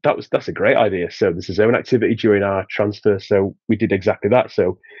that's a great idea. So there's a zone activity during our transfer, so we did exactly that.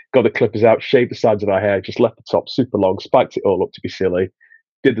 So got the clippers out, shaved the sides of our hair, just left the top super long, spiked it all up to be silly.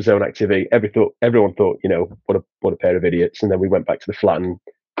 Did the zone activity. Everyone thought, what a pair of idiots. And then we went back to the flat and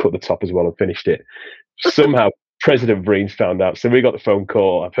cut the top as well and finished it. Somehow President Vreens found out, so we got the phone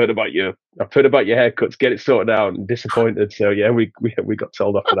call. I've heard about your haircuts. Get it sorted out. And disappointed. So yeah, we got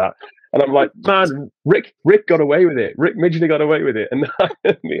told off for that. And I'm like, man, Rick got away with it. Rick Midgley got away with it,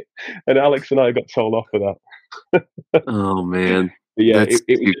 and Alex and I got told off for that. Oh man, but yeah, that's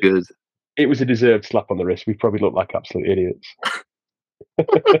too good. It was a deserved slap on the wrist. We probably looked like absolute idiots.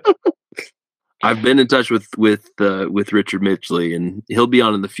 I've been in touch with Richard Midgley, and he'll be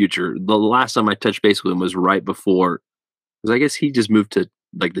on in the future. The last time I touched base with him was right before, because I guess he just moved to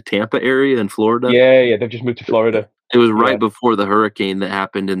like the Tampa area in Florida. Yeah, they've just moved to Florida. It was right before the hurricane that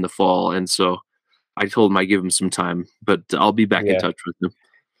happened in the fall, and so I told him I'd give him some time, but I'll be back in touch with him.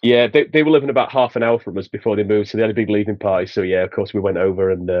 Yeah, they were living about half an hour from us before they moved, so they had a big leaving party. So yeah, of course we went over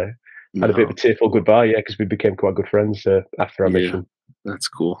and had a bit of a tearful goodbye. Yeah, because we became quite good friends after our mission. That's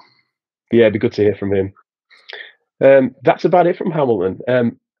cool. Yeah, it'd be good to hear from him. That's about it from Hamilton.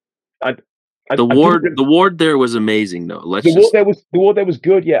 I, I didn't. The ward there was amazing though. Let's The war just there was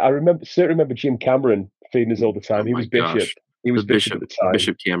good. Yeah, I certainly remember Jim Cameron feeding us all the oh time. He my was bishop. gosh. He was bishop at the time.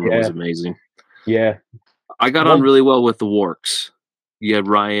 Bishop Cameron was Yeah, amazing. yeah. I got on One, really well with the Warks. You had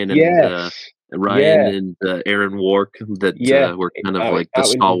yes, Ryan yeah, and Aaron Wark that yeah. were kind of Out, like the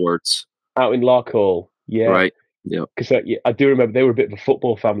stalwarts, out in Larkhall. Yeah, right? Yeah. because yeah, I do remember they were a bit of a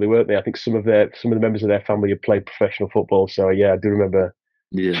football family, weren't they? I think some of the members of their family had played professional football. So yeah, I do remember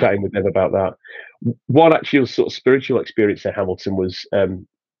Yeah. chatting with them about that. One actual sort of spiritual experience at Hamilton was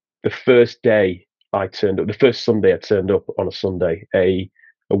the first day I turned up, the first Sunday I turned up on a Sunday. A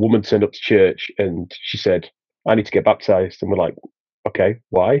woman turned up to church and she said, "I need to get baptized," and we're like, "Okay,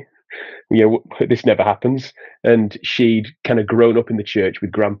 why?" This never happens. And she'd kind of grown up in the church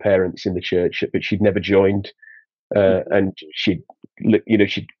with grandparents in the church, but she'd never joined. And she'd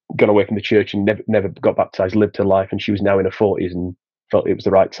gone away from the church and never got baptized, lived her life, and she was now in her 40s and felt it was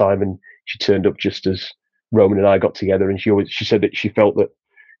the right time. And she turned up just as Roman and I got together, and she said that she felt that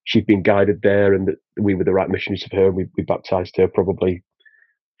she'd been guided there and that we were the right missionaries of her. And we baptized her probably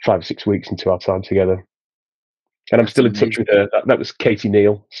 5 or 6 weeks into our time together. And I'm That's still in touch with amazing. her. That was Katie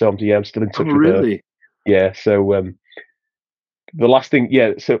Neal. So I'm still in Oh, touch with her. really? Yeah. So the last thing,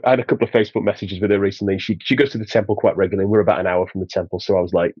 yeah. So I had a couple of Facebook messages with her recently. She goes to the temple quite regularly. And we're about an hour from the temple. So I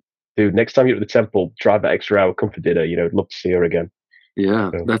was like, dude, next time you're at the temple, drive that extra hour, come for dinner. I'd love to see her again.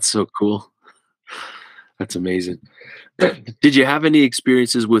 Yeah, So, that's so cool. That's amazing. Did you have any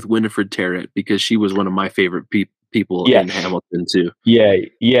experiences with Winifred Terrett? Because she was one of my favorite people in yes. Hamilton too. Yeah.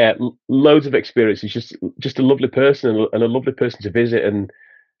 Yeah. Loads of experiences. Just a lovely person and a lovely person to visit. And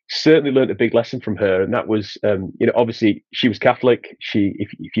certainly learned a big lesson from her, and that was, obviously she was Catholic.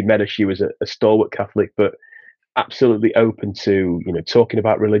 If you met her, she was a stalwart Catholic, but absolutely open to talking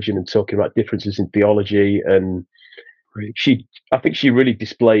about religion and talking about differences in theology. And Right. I think she really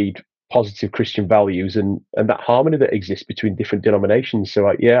displayed positive Christian values and that harmony that exists between different denominations. So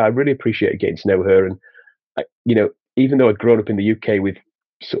I really appreciated getting to know her. And even though I'd grown up in the UK with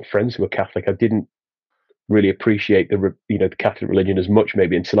sort of friends who were Catholic, I didn't really appreciate the Catholic religion as much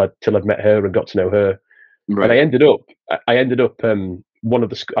maybe until I'd met her and got to know her. And Right. I ended up one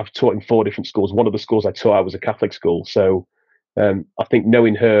of I've taught in 4 different schools. One of the schools I taught at was a Catholic school. So I think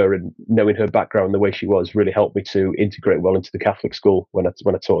knowing her and knowing her background and the way she was really helped me to integrate well into the Catholic school when I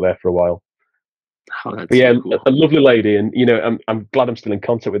taught there for a while. Oh, But that's yeah, so cool. a lovely lady, and I'm glad I'm still in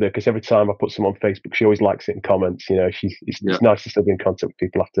contact with her because every time I put something on Facebook, she always likes it and comments. Yeah. It's nice to still be in contact with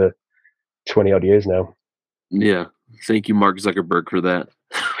people after 20 odd years now. Yeah. Thank you, Mark Zuckerberg, for that.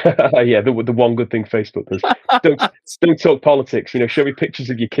 Yeah, the one good thing Facebook does. Don't don't talk politics. Show me pictures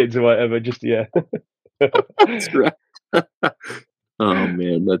of your kids or whatever. Just yeah. That's right. Oh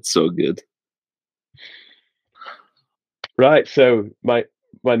man, that's so good. Right. So my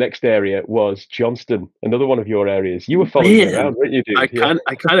next area was Johnston, another one of your areas. You were following me Man, around, weren't you, dude? Yeah.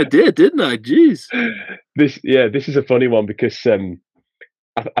 I kind of did, didn't I? Jeez. This is a funny one because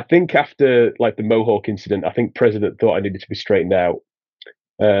I think after like the Mohawk incident, I think President thought I needed to be straightened out.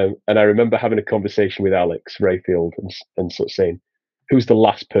 And I remember having a conversation with Alex Rayfield and sort of saying, "Who's the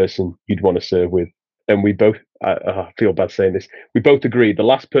last person you'd want to serve with?" And we both, I feel bad saying this, we both agreed the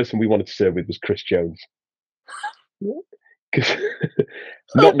last person we wanted to serve with was Chris Jones. Because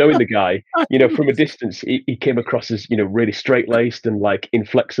not knowing the guy, from a distance, he came across as, really straight laced and like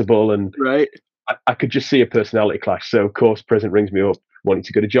inflexible. And Right. I could just see a personality clash. So, of course, President rings me up, wanting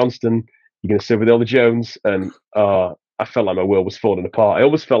to go to Johnston. You're going to serve with Elder Jones. And I felt like my world was falling apart. I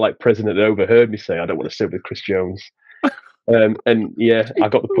almost felt like President had overheard me say, "I don't want to serve with Chris Jones." And yeah, I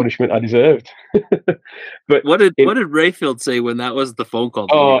got the punishment I deserved. But What did Rayfield say when that was the phone call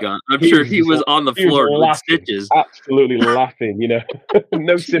that you oh, got? I'm he sure was he just was on the he was floor with laughing, stitches. absolutely laughing.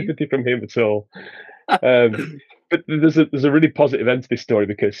 No Jeez. sympathy from him at all. Um, but there's a really positive end to this story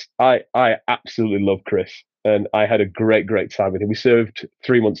because I absolutely love Chris and I had a great time with him. We served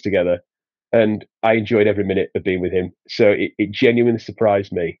 3 months together, and I enjoyed every minute of being with him. So it genuinely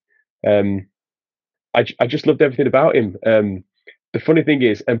surprised me. Um, I just loved everything about him. The funny thing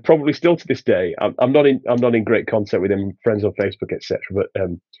is, and probably still to this day, I'm not in great contact with him, friends on Facebook, etc. But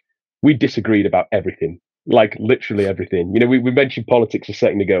we disagreed about everything, like literally everything. We mentioned politics a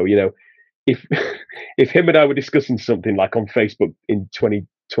second ago. If if him and I were discussing something like on Facebook in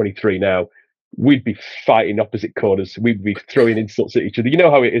 2023 now, we'd be fighting opposite corners. We'd be throwing insults at each other. You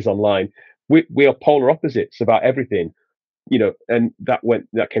know how it is online. We are polar opposites about everything. And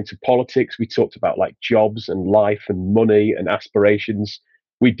that came to politics. We talked about like jobs and life and money and aspirations.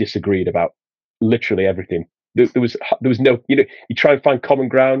 We disagreed about literally everything. there was no, you try and find common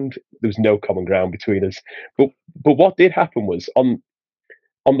ground. There was no common ground between us. But what did happen was on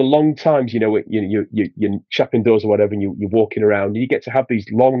the long times, you're chapping doors or whatever, and you're walking around, and you get to have these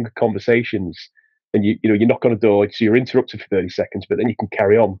long conversations, and you knock on a door, so you're interrupted for 30 seconds, but then you can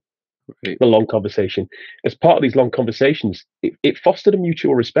carry on Right. the long conversation. As part of these long conversations, it fostered a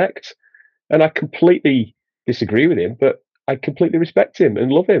mutual respect, and I completely disagree with him, but I completely respect him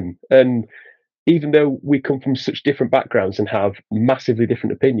and love him. And even though we come from such different backgrounds and have massively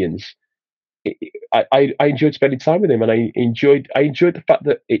different opinions, I enjoyed spending time with him, and I enjoyed the fact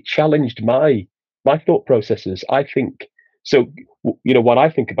that it challenged my thought processes. I think so. What I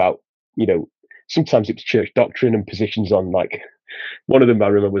think about, sometimes it's church doctrine and positions on, like, one of them I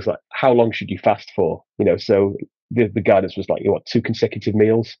remember was like, how long should you fast for? So the guidance was like, 2 consecutive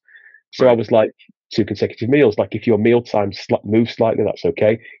meals. So I Right. was like, 2 consecutive meals. Like, if your meal time moves slightly, that's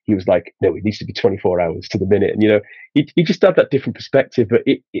okay. He was like, no, it needs to be 24 hours to the minute. And he just had that different perspective. But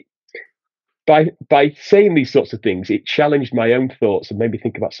by saying these sorts of things, it challenged my own thoughts and made me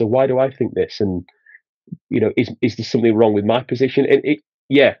think about, so why do I think this? And is there something wrong with my position? And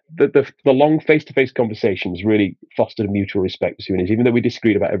the long face-to-face conversations really fostered a mutual respect between us, even though we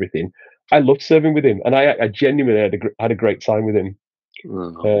disagreed about everything. I loved serving with him, and I genuinely had a great time with him.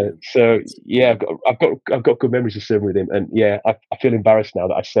 Oh man. So That's yeah, good. I've got good memories of serving with him, and yeah, I feel embarrassed now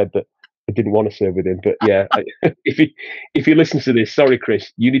that I said that I didn't want to serve with him. But yeah, if he listens to this, sorry,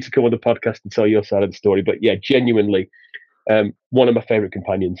 Chris, you need to come on the podcast and tell your side of the story. But yeah, genuinely, one of my favorite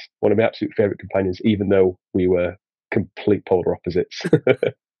companions, one of my absolute favorite companions, even though we were complete polar opposites.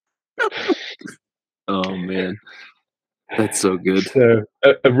 Oh man. That's so good. So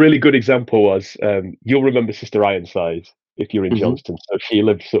a really good example was, you'll remember Sister Ironside if you're in Hmm. Johnston. So she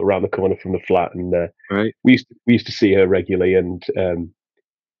lived sort of around the corner from the flat, and Right. we used to see her regularly. And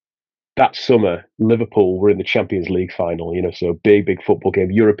that summer, Liverpool were in the Champions League final. So a big football game,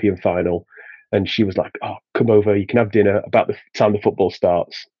 European final. And she was like, "Oh, come over, you can have dinner about the time the football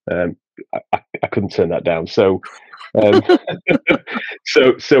starts." I couldn't turn that down. So um,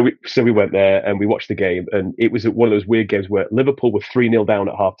 so we went there and we watched the game, and it was one of those weird games where Liverpool were 3-0 down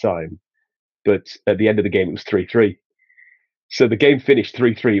at half time, but at the end of the game it was 3-3. So the game finished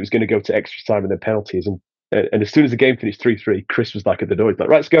 3-3. It was going to go to extra time and then penalties, and as soon as the game finished 3-3, Chris was like at the door. He's like,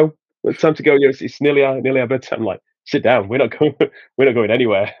 "Right, let's go. It's time to go. It's nearly our bedtime." I'm like, "Sit down. We're not going. We're not going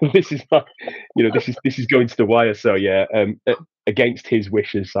anywhere. This is not. This is going to the wire." So yeah, against his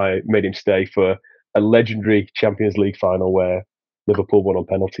wishes, I made him stay for a legendary Champions League final where Liverpool won on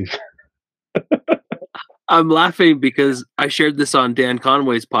penalties. I'm laughing because I shared this on Dan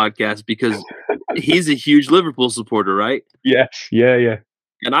Conway's podcast because he's a huge Liverpool supporter, right? Yes, yeah.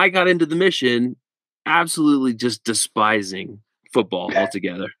 And I got into the mission absolutely just despising football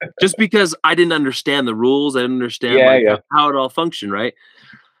altogether. Just because I didn't understand the rules, I didn't understand Yeah, like yeah. how it all functioned, right?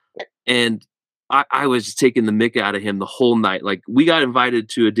 And I was just taking the mick out of him the whole night. Like, we got invited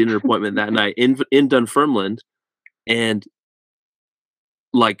to a dinner appointment that night in Dunfermline, and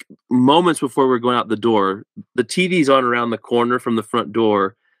like moments before we're going out the door, the TV's on around the corner from the front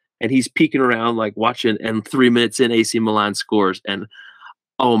door, and he's peeking around like watching, and 3 minutes in, AC Milan scores. And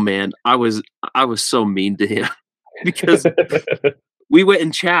oh man, I was so mean to him because we went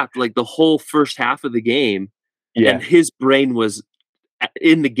and chapped like the whole first half of the game, and Yeah. his brain was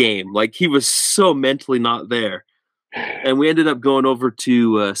in the game. Like, he was so mentally not there. And we ended up going over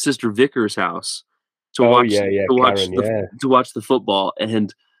to Sister Vickers' house to Oh watch yeah, Karen. Yeah. the football.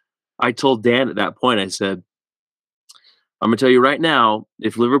 And I told Dan at that point, I said, "I'm gonna tell you right now,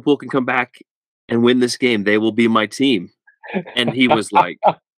 if Liverpool can come back and win this game, they will be my team." And he was like,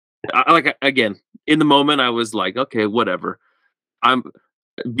 again, in the moment, I was like, "Okay, whatever." I'm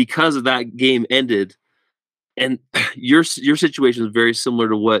Because of that game ended, and your situation is very similar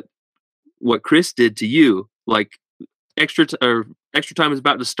to what Chris did to you. Like, extra time is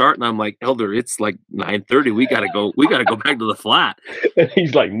about to start, and I'm like, "Elder, it's like 9:30. We gotta go. We gotta go back to the flat." And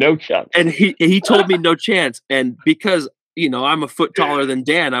he's like, "No chance." And he told me no chance. And because I'm a foot taller than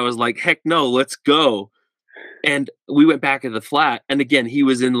Dan, I was like, "Heck no, let's go." And we went back to the flat, and again, he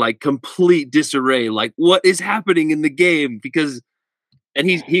was in like complete disarray. Like, what is happening in the game? And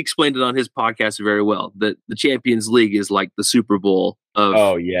he explained it on his podcast very well, that the Champions League is like the Super Bowl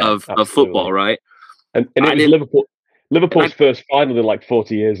Oh yeah, of football, absolutely. right? And it I was didn't, and Liverpool's I first final in like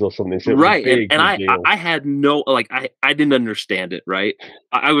 40 years or something. So it was a right, and big I deal. I had no, like, I didn't understand it, right?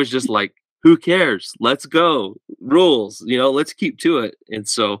 I was just like, who cares? Let's go. Rules, let's keep to it. And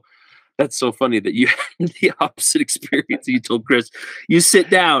so that's so funny that you had the opposite experience. You told Chris, "You sit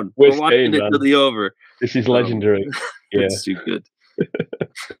down. We're We're staying, watching it man. till the over." This is Um, legendary. Yeah. that's too good.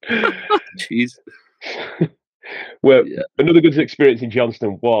 Jeez. Well, Yeah. another good experience in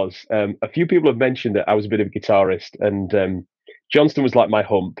Johnston was a few people have mentioned that I was a bit of a guitarist, and Johnston was like my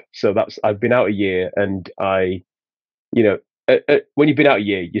hump. So I've been out a year, and you know, when you've been out a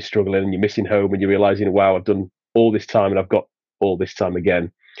year, you're struggling and you're missing home, and you're realizing, wow, I've done all this time, and I've got all this time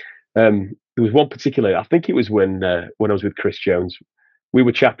again. There was one particular, I think it was when I was with Chris Jones, we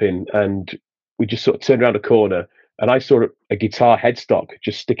were chapping, and we just sort of turned around a corner, and I saw a guitar headstock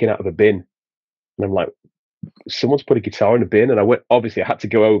just sticking out of a bin, and I'm like, someone's put a guitar in a bin. And I went, obviously I had to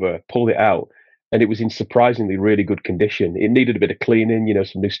go over, pulled it out, and it was in surprisingly really good condition. It needed a bit of cleaning,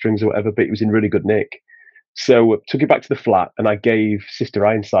 some new strings or whatever, but it was in really good nick. So took it back to the flat, and I gave Sister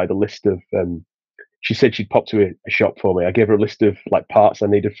Ironside a list of she said she'd pop to a shop for me. I gave her a list of like parts I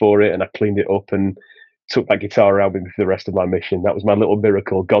needed for it, and I cleaned it up and took that guitar around with me for the rest of my mission. That was my little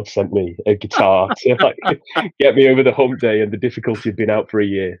miracle. God sent me a guitar to like get me over the hump day and the difficulty of being out for a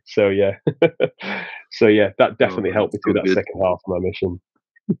year. So yeah, so yeah, that Oh, definitely helped me that's through so that good. second half of my mission.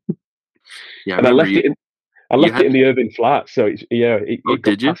 Yeah, I And remember you. I You left it had. in the urban flat, so Oh, it got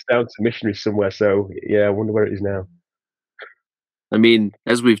did you? passed down to missionaries somewhere. So yeah, I wonder where it is now. I mean,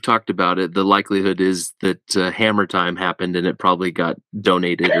 as we've talked about it, the likelihood is that Hammer Time happened and it probably got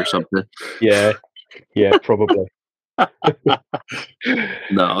donated or something. Yeah, yeah, probably.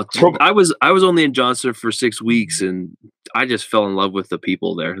 No, Prob- I was only in Johnston for 6 weeks, and I just fell in love with the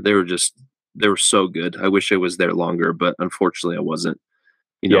people there. They were so good. I wish I was there longer, but unfortunately, I wasn't.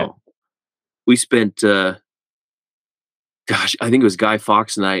 You yeah, know, we spent gosh, I think it was Guy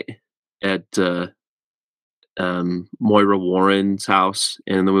Fawkes night at Moira Warren's house,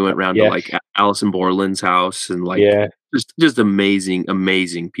 and then we went round to yes, like Alison Borland's house, and like yeah, just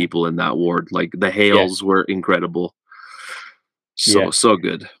amazing people in that ward. Like the yeah, Hales were incredible, yeah. so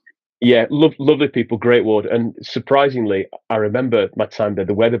good. Yeah, lovely people, great ward. And surprisingly, I remember my time there,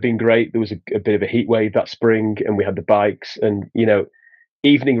 the weather being great. There was a bit of a heat wave that spring, and we had the bikes and,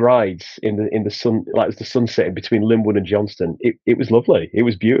 evening rides in the sun, like as the sun setting between Linwood and Johnston. It was lovely. It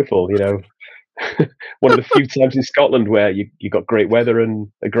was beautiful. One of the few times in Scotland where you got great weather and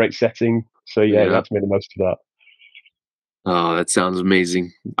a great setting. So yeah, you Yeah. had to make the most of that. Oh, that sounds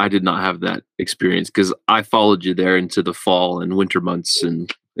amazing. I did not have that experience because I followed you there into the fall and winter months,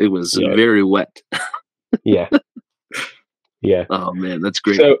 and it was Yeah, very wet. yeah, yeah. Oh man, that's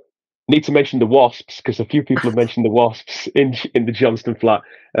great. So need to mention the wasps because a few people have mentioned the wasps in the Johnston flat.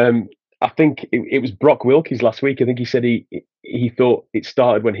 Um, I think it was Brock Wilkie's last week. I think he said he thought it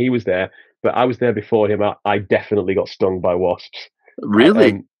started when he was there, but I was there before him. I definitely got stung by wasps. I,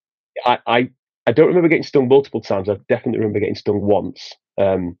 Really? I I I don't remember getting stung multiple times. I definitely remember getting stung once.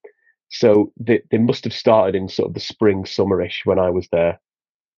 So they must have started in sort of the spring, summerish when I was there.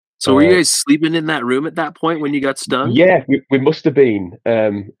 So were you Uh, guys sleeping in that room at that point when you got stung? Yeah, we must have been.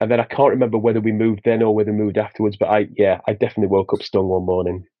 And then I can't remember whether we moved then or whether we moved afterwards. But I definitely woke up stung one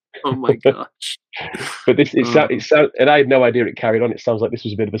morning. Oh my gosh. But Oh. it sound, and I had no idea it carried on. It sounds like this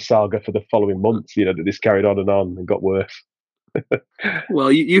was a bit of a saga for the following months. That this carried on and got worse. Well,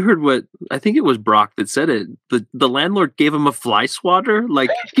 you heard what I think it was Brock that said it. The landlord gave him a fly swatter. Like,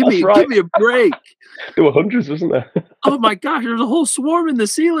 That's give right. me a break. There were hundreds, wasn't there? Oh my gosh, there was a whole swarm in the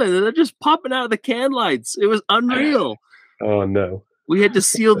ceiling, and they're just popping out of the can lights. It was unreal. Oh no. We had to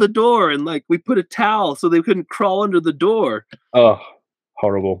seal the door, and like we put a towel so they couldn't crawl under the door. Oh,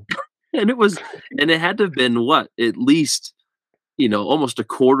 horrible. And it had to have been what, at least, almost a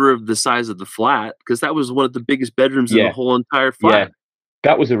quarter of the size of the flat, because that was one of the biggest bedrooms in the Yeah, whole entire yeah. flat.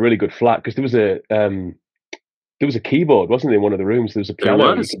 That was a really good flat because there was a keyboard, wasn't there, in one of the rooms? There was a There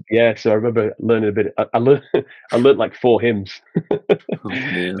piano. was. Yeah, so I remember learning a bit. I learned I learned like 4 hymns. Oh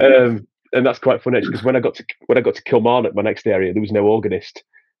man. And that's quite funny because when I got to Kilmarnock, my next area, there was no organist.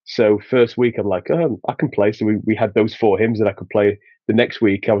 So first week I'm like, oh, I can play. So we had those 4 hymns that I could play. The next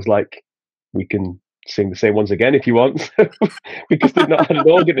week I was like, we can sing the same ones again if you want, because they've not had an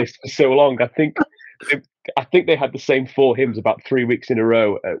organist for so long. I think they had the same 4 hymns about 3 weeks in a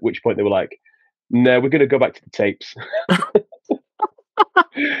row. At which point they were like, no, we're going to go back to the tapes.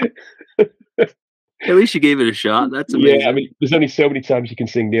 At least you gave it a shot. That's Yeah, I amazing. mean, there's only so many times you can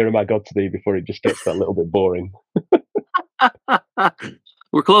sing "Nearer My God to Thee" before it just gets that little bit boring.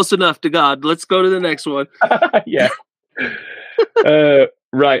 We're close enough to God. Let's go to the next one. Yeah.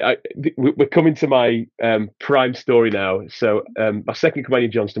 Right, we're coming to my prime story now. So my second command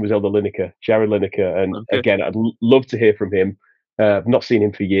in Johnston was Elder Lineker, Jared Lineker, and Okay. again, I'd love to hear from him. I've not seen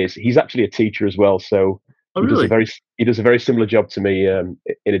him for years. He's actually a teacher as well, so Oh, really? he does a very similar job to me in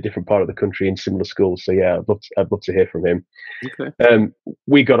a different part of the country in similar schools. So yeah, I'd love to hear from him. Okay.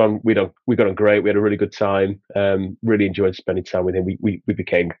 We got on great. We had a really good time. Really enjoyed spending time with him. We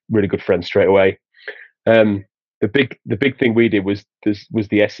became really good friends straight away. the big thing we did was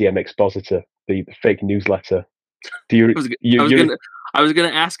the S.E.M. Expositor, the fake newsletter. Do you I was, I you was you gonna I was gonna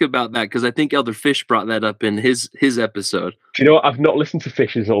ask about that because I think Elder Fish brought that up in his episode. do you know what? I've not listened to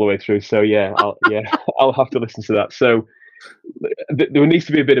Fishes all the way through, so yeah, I'll have to listen to that. So there needs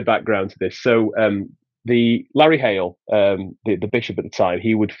to be a bit of background to this. So the Larry Hale, the bishop at the time,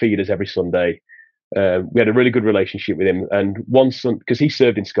 he would feed us every Sunday. We had a really good relationship with him, and one son, because he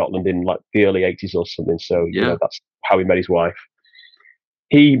served in Scotland in like the early '80s or something, so Yeah, that's how he met his wife.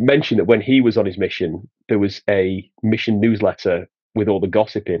 He mentioned that when he was on his mission, there was a mission newsletter with all the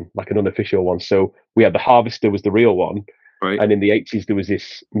gossip in, like an unofficial one. So we had the Harvester was the real one, right. and in the '80s there was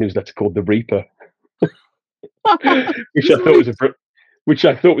this newsletter called the Reaper, which I thought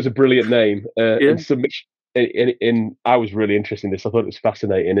Sweet. was a brilliant name. Yeah. And some I was really interested in this. I thought it was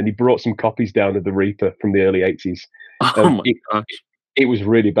fascinating, and he brought some copies down of the Reaper from the early '80s, Oh and my gosh. it was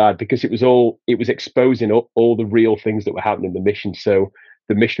really bad because it was exposing all the real things that were happening in the mission. So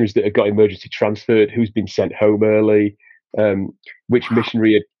the missionaries that had got emergency transferred, who's been sent home early, which Wow.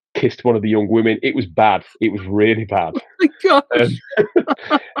 missionary had kissed one of the young women. It was bad. It was really bad. My Um, gosh.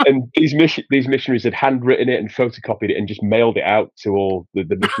 and these missionaries had handwritten it and photocopied it and just mailed it out to all the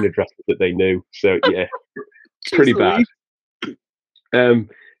mission addresses that they knew. So yeah, Jeez pretty bad. Louise.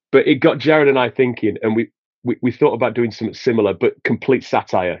 But it got Jared and I thinking, and we thought about doing something similar, but complete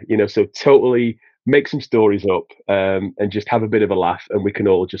satire. So totally make some stories up, and just have a bit of a laugh, and we can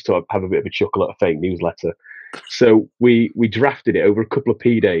all just sort of have a bit of a chuckle at a fake newsletter. So we drafted it over a couple of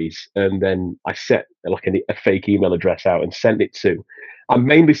days, and then I set like a fake email address out and sent it to. I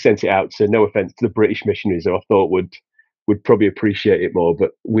mainly sent it out to, no offense, to the British missionaries who I thought would probably appreciate it more.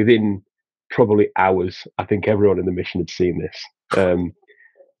 But within probably hours, I think everyone in the mission had seen this.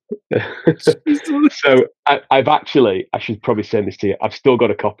 Jeez Louise. So I should probably send this to you. I've still got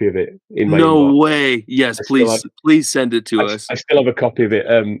a copy of it in my No inbox. way. Yes, I still have, please send it to us. I still have a copy of it.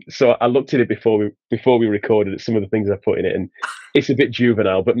 So I looked at it before we recorded it, some of the things I put in it, and it's a bit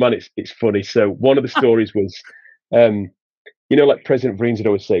juvenile, but man, it's funny. So one of the stories was, like President Vreens would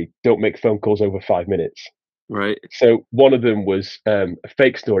always say, "Don't make phone calls over 5 minutes." Right. So one of them was a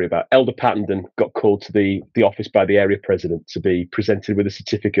fake story about Elder Pattenden got called to the office by the area president to be presented with a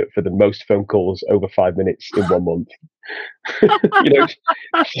certificate for the most phone calls over 5 minutes in 1 month. you know,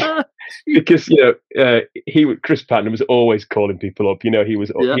 because Chris Pattenden was always calling people up. He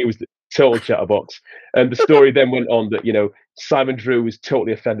was Yeah. the total chatterbox. And the story then went on that Simon Drew was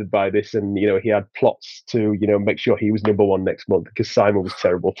totally offended by this, and he had plots to make sure he was number one next month because Simon was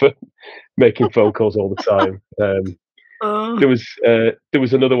terrible for making phone calls all the time. Uh, There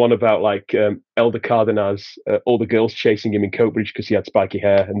was another one about like Elder Cardenas, all the girls chasing him in Coatbridge because he had spiky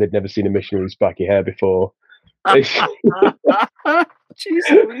hair, and they'd never seen a missionary with spiky hair before. Jeez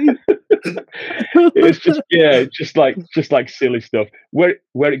Louise. It's just like silly stuff. Where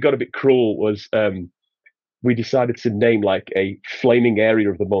it got a bit cruel was we decided to name like a flaming area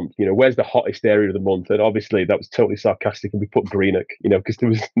of the month. Where's the hottest area of the month? And obviously that was totally sarcastic, and we put Greenock. Because there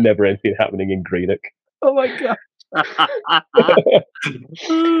was never anything happening in Greenock. Oh my god.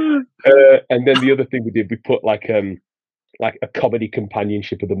 And then the other thing we did, we put like a comedy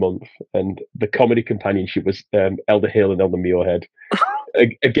companionship of the month, and the comedy companionship was Elder Hill and Elder Muirhead.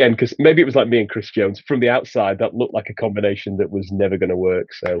 Again, because maybe it was like me and Chris Jones. From the outside, that looked like a combination that was never going to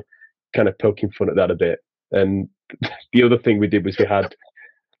work. So, kind of poking fun at that a bit. And the other thing we did was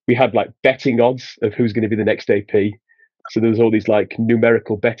we had like betting odds of who's going to be the next AP. So there was all these like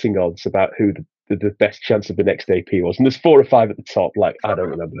numerical betting odds about who the best chance of the next AP was. And there's 4 or 5 at the top. Like I don't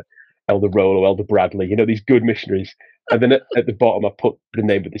remember, Elder Rollo, Elder Bradley. These good missionaries. And then at the bottom, I put the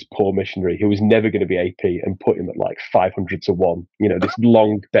name of this poor missionary who was never going to be AP, and put him at like 500 to 1. This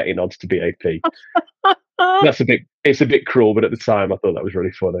long betting odds to be AP. It's a bit cruel, but at the time I thought that was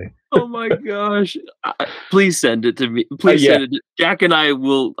really funny. Oh my gosh. Please send it to me. Please Yeah. send it. Jack and I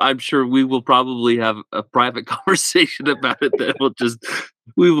I'm sure we will probably have a private conversation about it that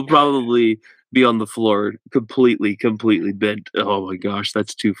we will probably be on the floor completely bent. Oh my gosh,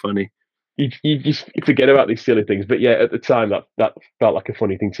 that's too funny. You just forget about these silly things, but yeah, at the time that felt like a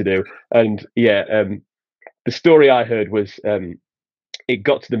funny thing to do. And yeah, the story I heard was it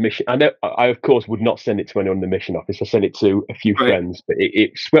got to the mission. I of course would not send it to anyone in the mission office. I sent it to a few friends, but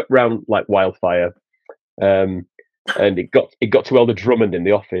it swept round like wildfire. And it got to Elder Drummond in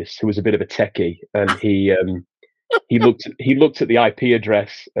the office, who was a bit of a techie, and he looked at the IP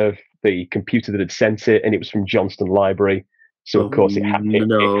address of the computer that had sent it, and it was from Johnston Library. So of course it had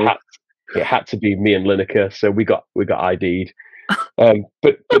to be me and Lineker. So we got ID'd.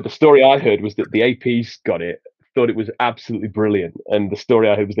 But the story I heard was that the APs got it thought it was absolutely brilliant. And the story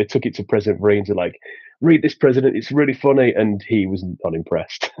I heard was they took it to President Reagan to like, read this, President. It's really funny, and he was not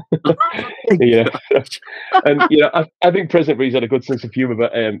impressed. Oh my Yeah, gosh. and I think President Reagan had a good sense of humor,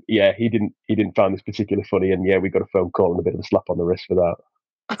 but yeah, he didn't find this particularly funny, and yeah, we got a phone call and a bit of a slap on the wrist for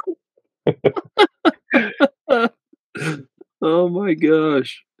Oh my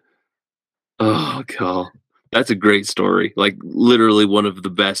gosh. Oh, God. That's a great story. Like literally one of the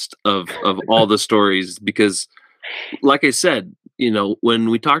best of all the stories because like I said, when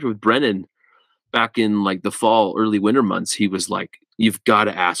we talked with Brennan back in like the fall, early winter months, he was like, "You've got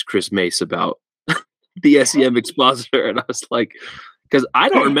to ask Chris Mace about the S.E.M. Expositor," and I was like, because I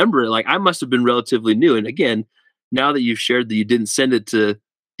don't that. remember it. Like I must have been relatively new. And again, now that you've shared that you didn't send it to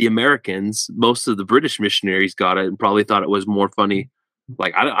the Americans, most of the British missionaries got it and probably thought it was more funny.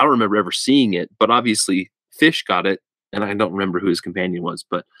 Like I don't remember ever seeing it, but obviously Fish got it, and I don't remember who his companion was.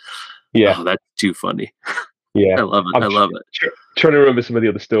 But Yeah, oh, that's too funny. yeah. I love it. I'm I love it. trying to remember some of the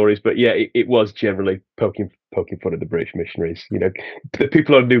other stories, but yeah, it was generally poking fun at the British missionaries. The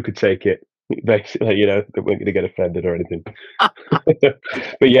people I knew could take it. Basically, they weren't going to get offended or anything.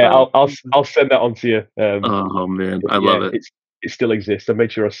 But yeah, I'll send that on to you. Oh man, I love Yeah, it. it still exists. I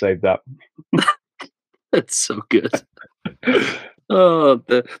made sure I saved that. That's so good. Oh,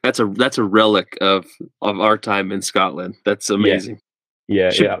 that's a relic of our time in Scotland. That's Yeah, amazing. yeah,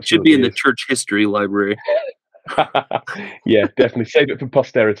 it Should be in absolutely the is. church history library. Yeah, definitely save it for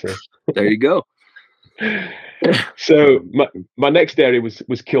posterity. There you go. So my next area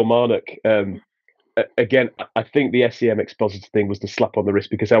was Kilmarnock. Again, I think the S.E.M. Expositor thing was the slap on the wrist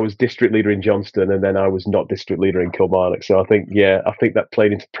because I was district leader in Johnston and then I was not district leader in Kilmarnock. So I think that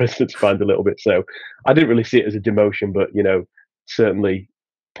played into President's mind a little bit. So I didn't really see it as a demotion, but certainly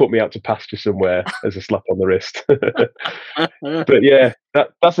put me out to pasture somewhere as a slap on the wrist. But yeah,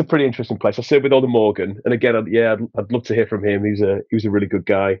 that's a pretty interesting place. I served with Alder Morgan, and again, I'd love to hear from him. He was a really good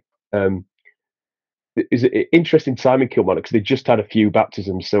guy. Um, it's an interesting time in Kilmarnock because they just had a few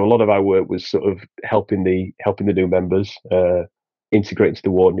baptisms, so a lot of our work was sort of helping the new members integrate into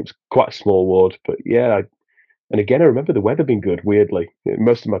the ward, and it was quite a small ward. But yeah, and again, I remember the weather being good. Weirdly,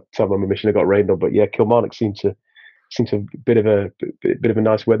 most of my time on my mission, I got rained on, but yeah, Kilmarnock seemed to have a bit of a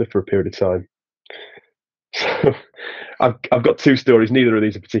nice weather for a period of time. So I've got two stories. Neither of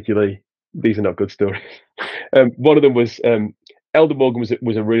these are not good stories. One of them was Elder Morgan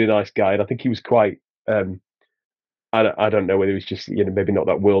was a really nice guy, and I think he was quite. I don't know whether he was just maybe not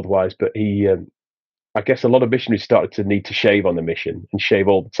that world wise, but he I guess a lot of missionaries started to need to shave on the mission and shave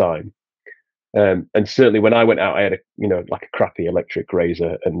all the time. And certainly when I went out, I had like a crappy electric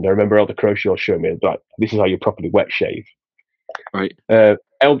razor, and I remember Elder Croshaw showing me like this is how you properly wet shave. Right.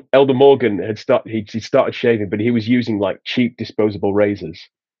 Elder Morgan he started shaving, but he was using like cheap disposable razors,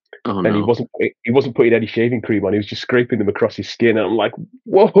 Oh and he no. wasn't putting any shaving cream on. He was just scraping them across his skin, and I'm like,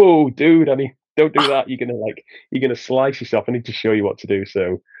 whoa, dude! I mean, don't do that. You're gonna slice yourself. I need to show you what to do.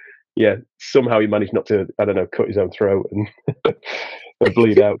 So yeah, somehow he managed not to, I don't know, cut his own throat and, and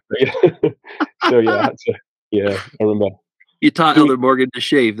bleed out. So yeah, I had to. Yeah, I remember You taught doing Elder Morgan to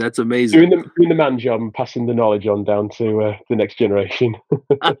shave. That's amazing. doing the man job and passing the knowledge on down to the next generation.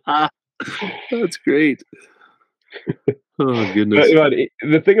 That's great. Oh But goodness.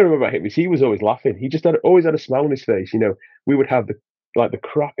 the thing I remember about him is he was always laughing. He just always had a smile on his face. We would have the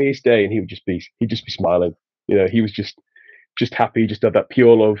crappiest day, and he'd just be smiling. He was just happy. He just had that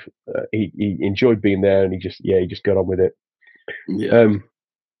pure love. He enjoyed being there, and he just got on with it. Yeah. Um,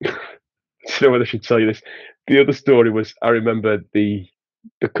 I don't know whether I should tell you this. The other story was I remember the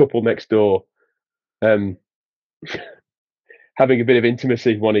couple next door um, having a bit of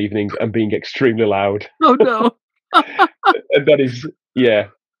intimacy one evening and being extremely loud, Oh no. and that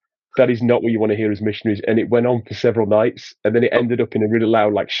is not what you want to hear as missionaries. And it went on for several nights, and then it ended up in a really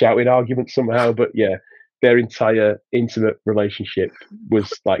loud, like shouting argument somehow. But yeah, their entire intimate relationship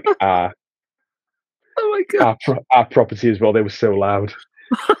was like Oh my god. our property as well. They were so loud.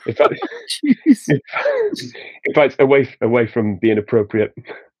 In fact, Jeez. in fact, away from the inappropriate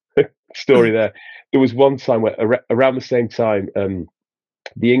story, there was one time where around the same time,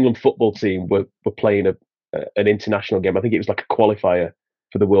 the England football team were playing an international game. I think it was like a qualifier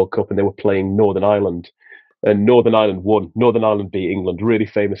for the World Cup, and they were playing Northern Ireland, and Northern Ireland won. Northern Ireland beat England. Really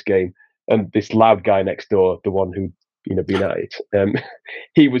famous game. And this loud guy next door, the one who been at it,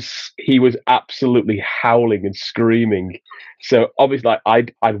 he was absolutely howling and screaming. So obviously,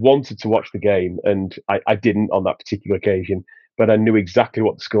 like, I'd wanted to watch the game, and I didn't on that particular occasion. But I knew exactly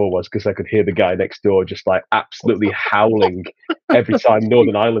what the score was because I could hear the guy next door just like absolutely howling every time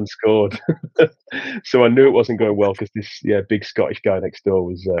Northern Ireland scored. So I knew it wasn't going well because this big Scottish guy next door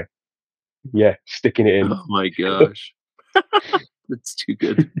Yeah, sticking it in. Oh my gosh. That's too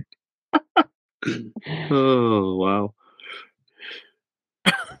good. Oh, wow.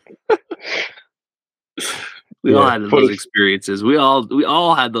 We all Yeah, had but those experiences. We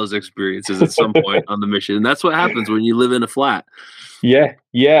all had those experiences at some point on the mission, and that's what happens when you live in a flat. yeah.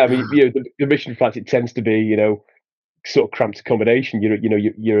 I mean, the mission flats, it tends to be, sort of cramped accommodation.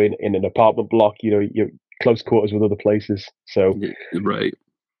 You're in an apartment block. You're close quarters with other places. So Y Right.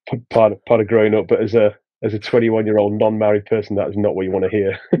 part of growing up. But as a 21-year-old non-married person, that is not what you want to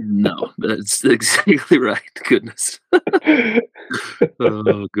hear. No, that's exactly right. Goodness.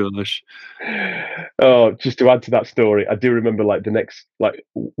 Oh gosh. Oh, just to add to that story, I do remember one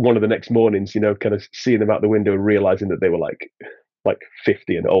of the next mornings, kind of seeing them out the window and realizing that they were like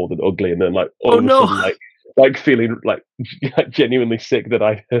 50 and old and ugly, and then like all Oh, of a no. sudden like feeling like genuinely sick that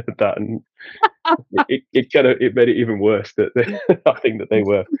I heard that, and it made it even worse that I think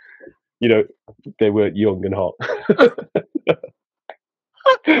that you know they were young and hot.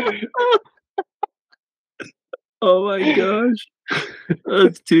 Oh my gosh.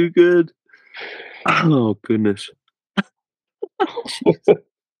 That's too good. Oh, goodness. Jeez.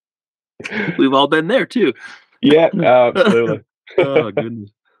 We've all been there too. Yeah, absolutely. Oh,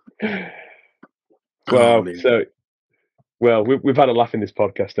 goodness. Oh, Wow. man. So, well, we've had a laugh in this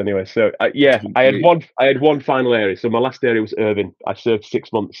podcast anyway. So, yeah, I had Great. one final area. So my last area was Irvine. I served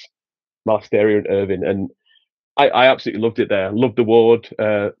 6 months. My last area in Irvine, and I absolutely loved it there. Loved the ward.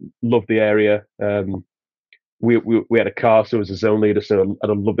 Loved the area. We had a car, so as a zone leader, so I'd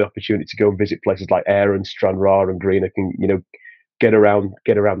love the opportunity to go and visit places like Ayr and Stranraer and Greenock, and get around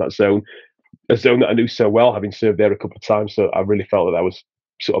that zone, a zone that I knew so well, having served there a couple of times. So I really felt that was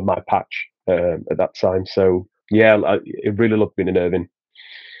sort of my patch at that time. So yeah, I really loved being in Irvine.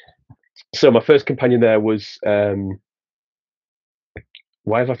 So my first companion there was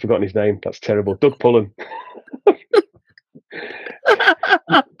why have I forgotten his name? That's terrible. Doug Pullen.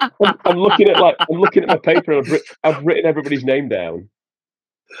 I'm looking at my paper, and I've written everybody's name down,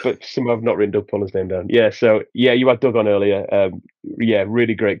 but somehow I've not written Doug Pullen's name down. Yeah, so yeah, you had Doug on earlier. Yeah,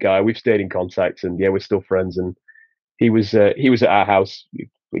 really great guy. We've stayed in contact, and yeah, we're still friends. And he was at our house,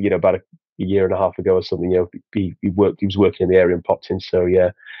 about a year and a half ago or something. He was working in the area and popped in. So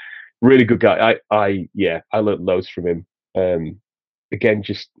yeah, really good guy. I learned loads from him. Again,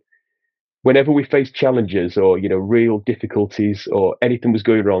 just whenever we faced challenges or real difficulties or anything was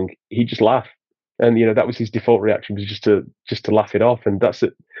going wrong, he just laughed, and that was his default reaction, was just to laugh it off. And that's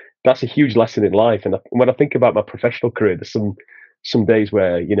a huge lesson in life. And when I think about my professional career, there's some days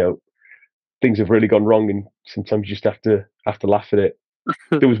where things have really gone wrong, and sometimes you just have to laugh at it.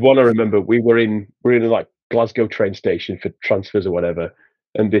 There was one I remember. We were in like Glasgow train station for transfers or whatever,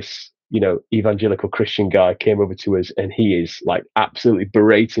 and this evangelical Christian guy came over to us, and he is like absolutely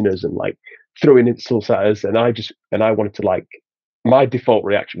berating us and like throwing insults at us, and I wanted to like. My default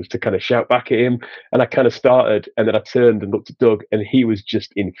reaction was to kind of shout back at him, and I kind of started, and then I turned and looked at Doug, and he was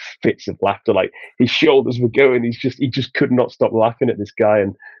just in fits of laughter. Like his shoulders were going. He just could not stop laughing at this guy,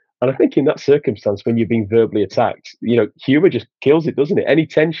 and I think in that circumstance, when you're being verbally attacked, humor just kills it, doesn't it? Any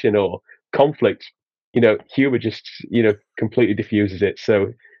tension or conflict, humor just, completely diffuses it.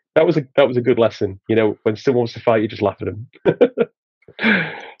 So that was a good lesson. When someone wants to fight, you just laugh at them.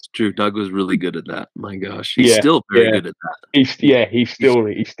 It's true. Doug was really good at that. My gosh. He's Yeah, still very yeah. good at that. He's still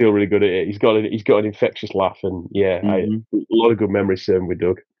really good at it. He's got an infectious laugh, and yeah, Mhm. a lot of good memories serving with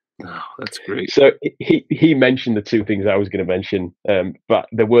Doug. Oh, that's great. So he mentioned the two things I was going to mention, but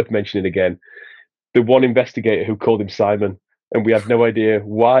they're worth mentioning again. The one investigator who called him Simon, and we had no idea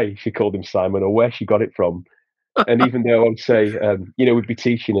why she called him Simon or where she got it from. And even though I would say, we'd be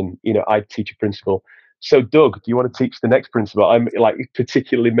teaching, and I'd teach a principal. So, Doug, do you want to teach the next principal? I'm like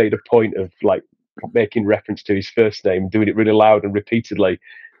particularly made a point of like making reference to his first name, doing it really loud and repeatedly,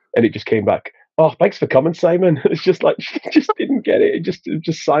 and it just came back. Oh, thanks for coming, Simon. It's just like she just didn't get it. It was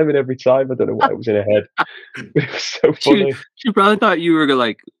just Simon every time. I don't know why it was in her head. But it was so She funny. she probably thought you were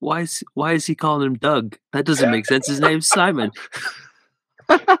like, "Why is he calling him Doug? That doesn't make sense. His name's Simon."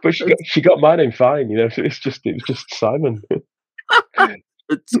 But she got my name fine, So it was just Simon.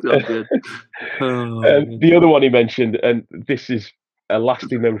 It's so good. Oh, man. The other one he mentioned, and this is a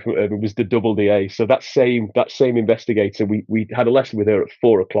lasting memory from Irving, was the double DA. So that same investigator, we had a lesson with her at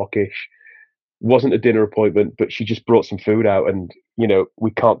 4 o'clock ish. Wasn't a dinner appointment, but she just brought some food out, and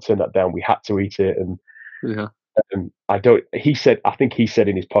we can't turn that down. We had to eat it, and Yeah. I don't. I think he said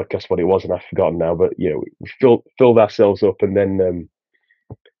in his podcast what it was, and I've forgotten now. But we filled ourselves up, and then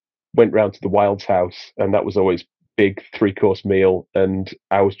went round to the Wilds house, and that was always big 3-course meal. And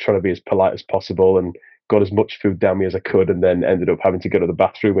I was trying to be as polite as possible and got as much food down me as I could, and then ended up having to go to the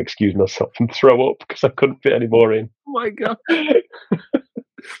bathroom, excuse myself, and throw up because I couldn't fit any more in. Oh my god.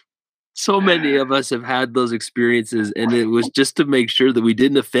 So many of us have had those experiences, and it was just to make sure that we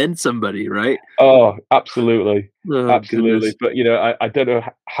didn't offend somebody, right? Oh, absolutely. Oh, Absolutely. goodness. But, I don't know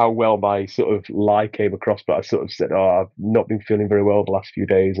how well my sort of lie came across, but I sort of said, "Oh, I've not been feeling very well the last few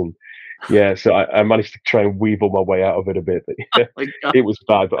days." And yeah, so I managed to try and weevil my way out of it a bit. But Oh yeah, my god. it was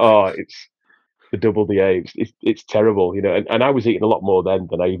bad. But it's the double the A. It's terrible, and I was eating a lot more then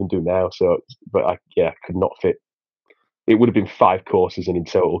than I even do now. So, but I could not fit. It would have been 5 courses in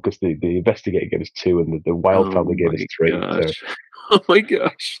total because the investigator gave us 2 and the wild Oh family gave us my 3. So gosh. Oh my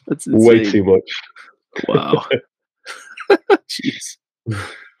gosh. That's way insane. too much. Wow. Jeez.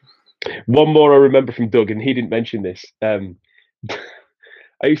 One more I remember from Doug, and he didn't mention this.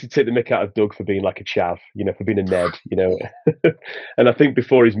 I used to take the mick out of Doug for being like a chav, for being a Ned. And I think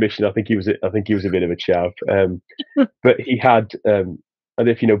before his mission, I think he was a bit of a chav. But he had, I don't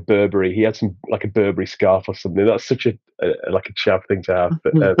know if you know Burberry. He had some like a Burberry scarf or something. That's such like a chav thing to have.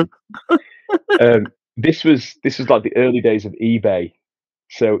 But this was like the early days of eBay.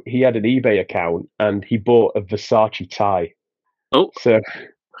 So he had an eBay account and he bought a Versace tie. Oh, So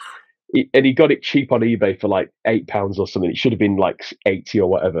he got it cheap on eBay for like £8 or something. It should have been like 80 or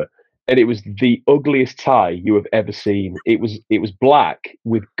whatever. And it was the ugliest tie you have ever seen. It was black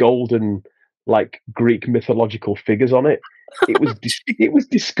with golden like Greek mythological figures on it. It was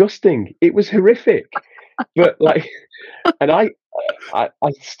disgusting. It was horrific. But like, and I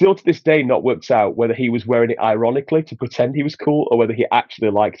still to this day not worked out whether he was wearing it ironically to pretend he was cool or whether he actually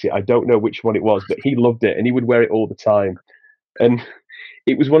liked it. I don't know which one it was, but he loved it and he would wear it all the time. And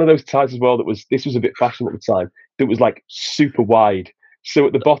it was one of those ties as well this was a bit fashionable at the time, that was like super wide. So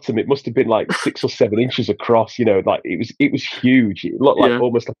at the bottom it must have been like 6 or 7 inches across, like it was huge. It looked like yeah.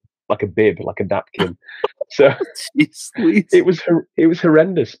 almost like a bib, like a napkin. So Jeez Louise. it was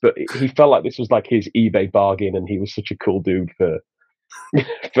horrendous, but he felt like this was like his eBay bargain, and he was such a cool dude for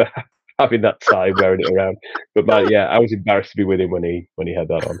for having that tie, wearing it around. But man, yeah, I was embarrassed to be with him when he had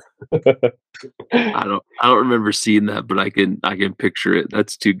that on. I don't remember seeing that, but I can picture it.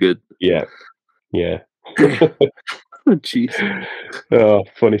 That's too good. Yeah, yeah. Oh, jeez. Oh,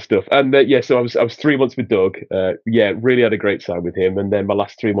 funny stuff. And yeah, so I was 3 months with Doug. Yeah, really had a great time with him. And then my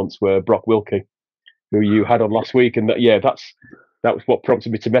last 3 months were Brock Wilkie, who you had on last week. And that was what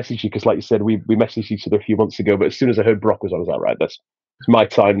prompted me to message you because, like you said, we messaged each other a few months ago. But as soon as I heard Brock was on, I was like, right, it's my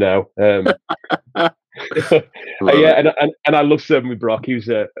time now. Love Yeah, it. and I love serving with Brock. He was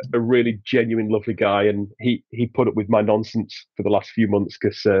a really genuine, lovely guy, and he put up with my nonsense for the last few months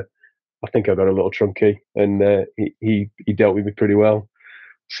because I think I got a little trunky, and he dealt with me pretty well.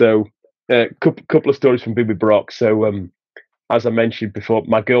 So, couple of stories from being with Brock. So, as I mentioned before,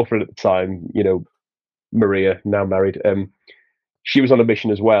 my girlfriend at the time, Maria, now married, she was on a mission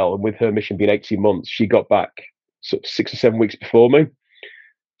as well, and with her mission being 18 months, she got back sort of 6 or 7 weeks before me.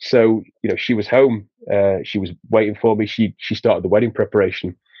 So, she was home. She was waiting for me. She started the wedding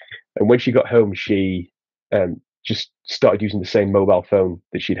preparation, and when she got home, she just started using the same mobile phone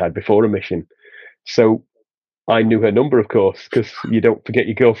that she'd had before a mission. So I knew her number, of course, because you don't forget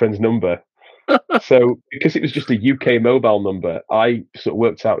your girlfriend's number. So because it was just a UK mobile number, I sort of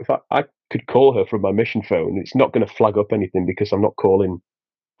worked out if I could call her from my mission phone, it's not going to flag up anything because I'm not calling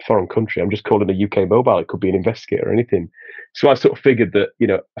foreign country. I'm just calling a UK mobile. It could be an investigator or anything. So I sort of figured that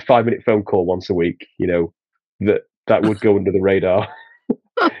a 5-minute phone call once a week, that would go under the radar,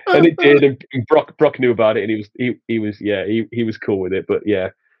 and it did. And Brock knew about it, and he was cool with it. But yeah,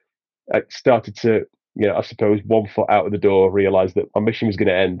 I started to I suppose 1 foot out of the door, realised that my mission was going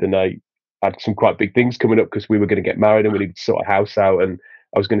to end, and I had some quite big things coming up because we were going to get married and we needed to sort a house out, and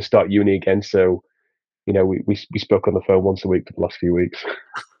I was going to start uni again. So we spoke on the phone once a week for the last few weeks.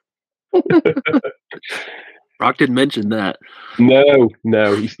 Brock didn't mention that. No.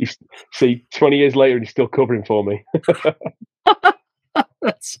 He's see 20 years later and he's still covering for me.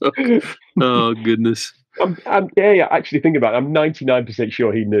 That's so oh, goodness. Yeah, actually thinking about it, I'm 99%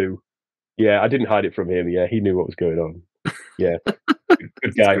 sure he knew. Yeah, I didn't hide it from him. Yeah, he knew what was going on. Yeah,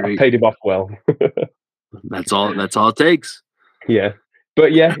 good guy. I paid him off well. That's all it takes. Yeah.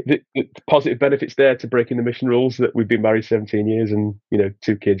 But yeah, the positive benefits there to breaking the mission rules, that we've been married 17 years and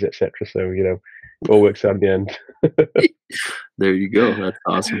 2 kids, etc. So it all works out in the end. There you go. That's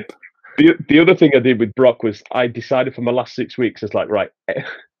awesome. The other thing I did with Brock was I decided for my last 6 weeks, I was like, right,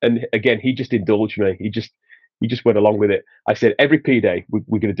 and again he just indulged me. He just went along with it. I said every P day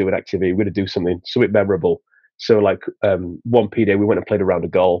we're going to do an activity, we're going to do something memorable. So like one P day we went and played a round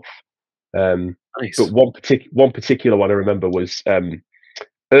of golf. Nice. But one particular one I remember was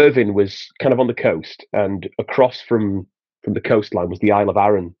Irvine was kind of on the coast, and across from the coastline was the Isle of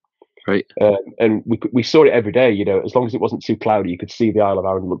Arran. Right. And we saw it every day. As long as it wasn't too cloudy, you could see the Isle of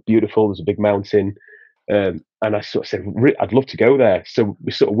Arran look beautiful. There's a big mountain, and I sort of said, I'd love to go there. So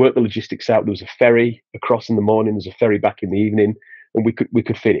we sort of worked the logistics out. There was a ferry across in the morning. There's a ferry back in the evening, and we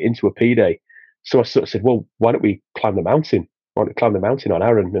could fit it into a P day. So I sort of said, well, why don't we climb the mountain? Why don't we climb the mountain on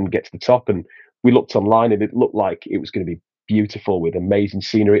Arran and get to the top? And we looked online, and it looked like it was going to be beautiful with amazing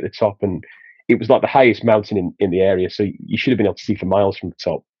scenery at the top. And it was like the highest mountain in the area. So you should have been able to see for miles from the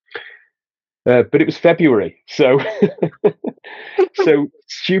top. But it was February, so so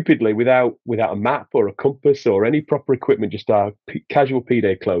stupidly, without a map or a compass or any proper equipment, just our casual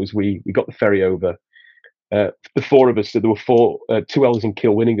P-Day clothes, we got the ferry over. The four of us, so there were two elders in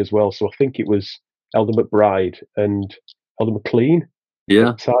Kilwinning as well. So I think it was Elder McBride and Elder McLean Yeah.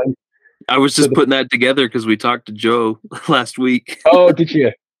 at the time. I was just putting that together because we talked to Joe last week. Oh, did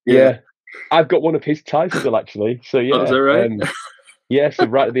you? Yeah. I've got one of his ties still, actually. So yeah. Oh, is that right? Yeah, so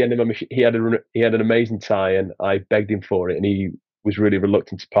right at the end of my mission, he had an amazing tie, and I begged him for it, and he was really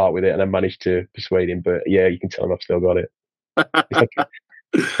reluctant to part with it, and I managed to persuade him. But yeah, you can tell him I've still got it.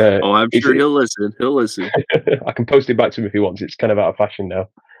 I'm sure he'll listen. He'll listen. I can post it back to him if he wants. It's kind of out of fashion now.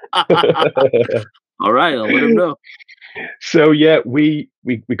 All right, I'll let him know. So yeah, we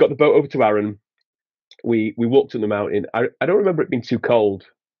got the boat over to Arran. We walked on the mountain. I don't remember it being too cold.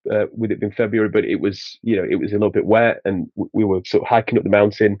 With it being February, but it was it was a little bit wet, and we were sort of hiking up the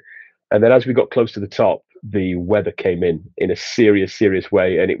mountain. And then as we got close to the top, the weather came in a serious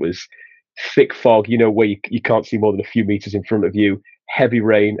way, and it was thick fog, where you can't see more than a few meters in front of you, heavy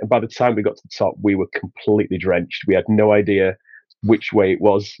rain. And by the time we got to the top, we were completely drenched. We had no idea which way it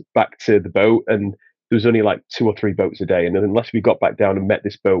was back to the boat, and there was only like 2 or 3 boats a day. And then unless we got back down and met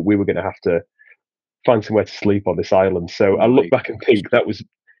this boat, we were going to have to find somewhere to sleep on this island. So I look back and think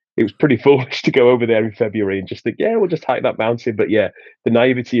it was pretty foolish to go over there in February and just think, yeah, we'll just hike that mountain. But yeah, the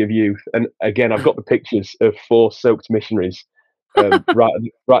naivety of youth. And again, I've got the pictures of 4 soaked missionaries right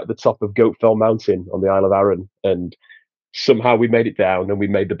at the top of Goatfell Mountain on the Isle of Arran. And somehow we made it down and we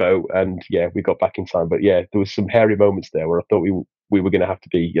made the boat, and yeah, we got back in time. But yeah, there was some hairy moments there where I thought we were going to have to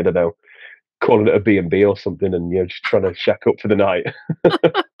be, I don't know, calling it a B&B or something, and just trying to shack up for the night.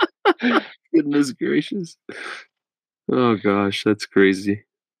 Goodness gracious. Oh gosh, that's crazy.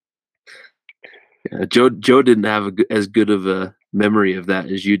 Yeah, Joe didn't have as good of a memory of that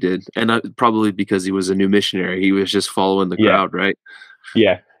as you did, and probably because he was a new missionary. He was just following the crowd, right?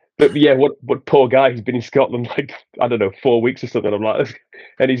 Yeah, but yeah, what poor guy? He's been in Scotland like, I don't know, 4 weeks or something. I'm like,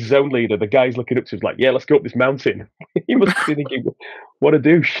 and his zone leader, the guy's looking up to him like, yeah, let's go up this mountain. He must be thinking, what a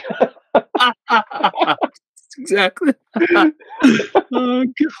douche. Exactly. Oh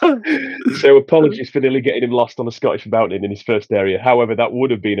God. So apologies for nearly getting him lost on a Scottish mountain in his first area. However, that would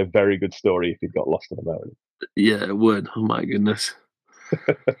have been a very good story if he'd got lost on a mountain. Yeah, it would. Oh my goodness.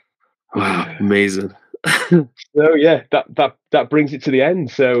 Wow, amazing. So yeah, that brings it to the end.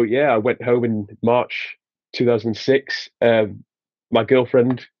 So yeah, I went home in March 2006. My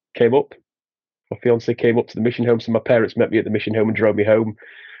girlfriend came up. My fiance came up to the mission home. So my parents met me at the mission home and drove me home.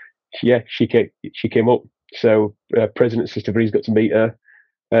 Yeah, she came up. So President Sister Breeze got to meet her.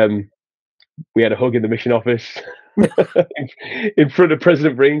 We had a hug in the mission office in front of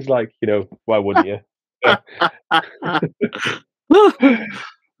President Breeze. Like, why wouldn't you?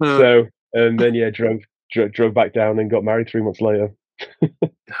 So, and then yeah, drove back down and got married 3 months later.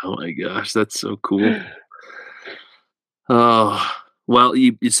 Oh my gosh, that's so cool. Oh, well,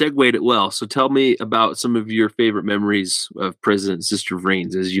 you segued it well. So tell me about some of your favorite memories of President Sister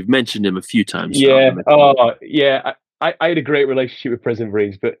Vrains, as you've mentioned him a few times. Yeah. Yeah. I had a great relationship with President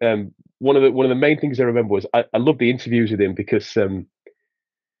Vrains, but one of the main things I remember was I loved the interviews with him because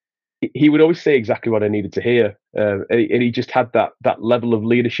he would always say exactly what I needed to hear, and he just had that level of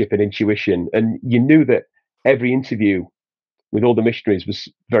leadership and intuition, and you knew that every interview with all the missionaries was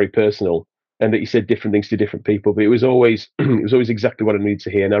very personal, and that he said different things to different people, but it was always exactly what I needed to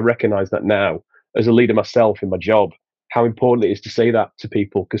hear. And I recognize that now as a leader myself in my job, how important it is to say that to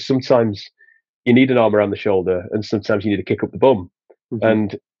people, because sometimes you need an arm around the shoulder and sometimes you need to kick up the bum. Mm-hmm.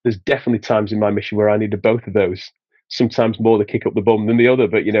 And there's definitely times in my mission where I needed both of those, sometimes more the kick up the bum than the other.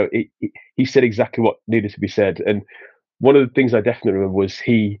 But he said exactly what needed to be said. And one of the things I definitely remember was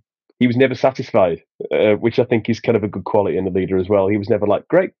he was never satisfied, which I think is kind of a good quality in a leader as well. He was never like,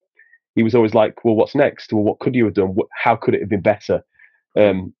 great. He was always like, well, what's next? Well, what could you have done? How could it have been better?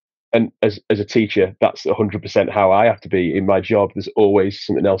 And as a teacher, that's 100% how I have to be in my job. There's always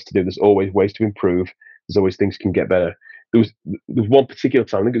something else to do. There's always ways to improve. There's always things can get better. There was one particular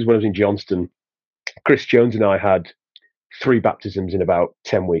time, I think it was when I was in Johnston, Chris Jones and I had 3 baptisms in about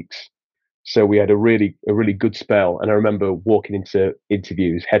 10 weeks. So we had a really good spell. And I remember walking into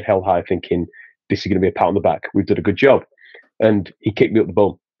interviews, head held high, thinking, this is going to be a pat on the back. We've done a good job. And he kicked me up the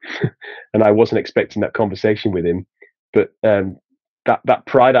bum. And I wasn't expecting that conversation with him. But that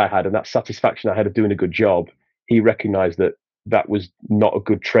pride I had and that satisfaction I had of doing a good job, he recognized that that was not a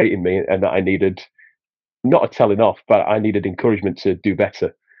good trait in me and that I needed not a telling off, but I needed encouragement to do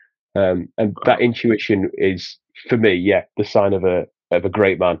better. And that intuition is, for me, the sign of a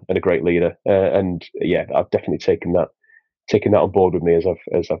great man and a great leader. And yeah, I've definitely taken that on board with me as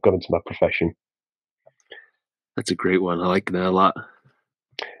I've gone into my profession. That's a great one. I like that a lot.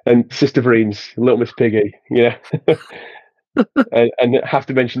 And Sister Vreens, Little Miss Piggy, and have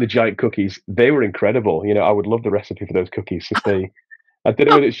to mention the giant cookies. They were incredible. I would love the recipe for those cookies. I don't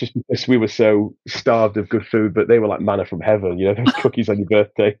know whether it's just because we were so starved of good food, but they were like manna from heaven. Those cookies on your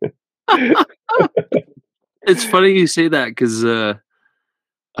birthday. It's funny you say that because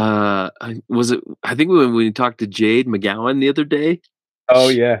I think when we talked to Jade McGowan the other day. Oh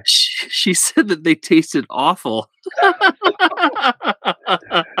yeah, she said that they tasted awful.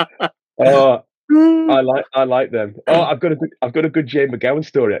 Oh, I like them. Oh, I've got a good Jade McGowan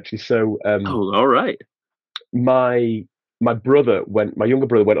story actually. So, all right. My younger brother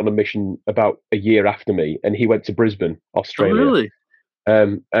went on a mission about a year after me, and he went to Brisbane, Australia. Oh, really?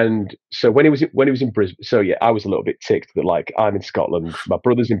 And so when he was in Brisbane, so yeah, I was a little bit ticked that like I'm in Scotland, my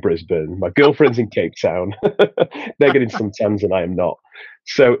brother's in Brisbane, my girlfriend's in Cape Town, they're getting some tans and I am not.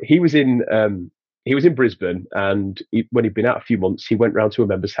 So he was in Brisbane, and when he'd been out a few months, he went round to a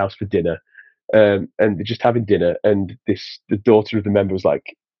member's house for dinner, and they're just having dinner, and the daughter of the member was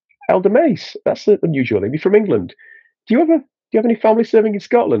like, "Elder Mace, that's an unusual name. You're from England. Do you have any family serving in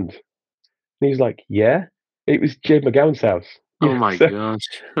Scotland?" And he's like, "Yeah." It was Jade McGowan's house. Oh my gosh,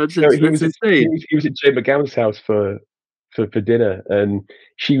 that's So he was insane. he was at Jade McGowan's house for dinner, and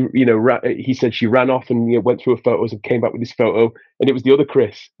she, he said she ran off and went through her photos and came back with this photo, and it was the other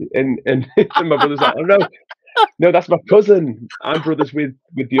Chris, and my brother's like, "Oh no, that's my cousin. I'm brothers with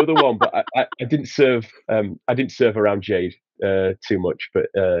the other one." But I didn't serve around Jade too much, but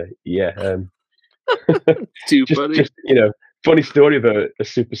Too funny. Just funny story of a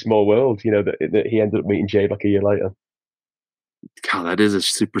super small world. That he ended up meeting Jade like a year later. God, that is a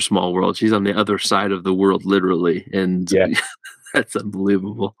super small world. She's on the other side of the world, literally, and that's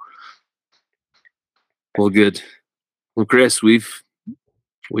unbelievable. Well, good. Well, Chris, we've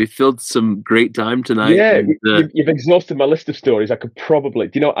filled some great time tonight. Yeah, and, you've exhausted my list of stories. I could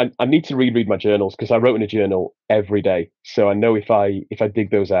probably, I need to reread my journals because I wrote in a journal every day. So I know if I dig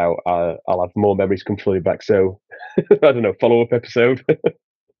those out, I'll have more memories come flooding back. So I don't know, follow-up episode.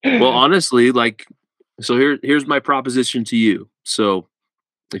 Well, honestly, so here's my proposition to you. So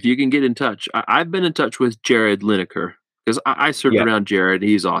if you can get in touch, I've been in touch with Jared Lineker because I served around Jared.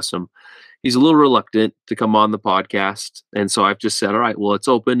 He's awesome. He's a little reluctant to come on the podcast. And so I've just said, all right, well, it's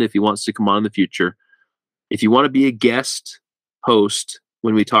open if he wants to come on in the future. If you want to be a guest host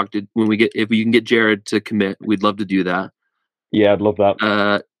if you can get Jared to commit, we'd love to do that. Yeah, I'd love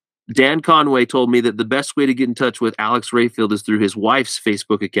that. Dan Conway told me that the best way to get in touch with Alex Rayfield is through his wife's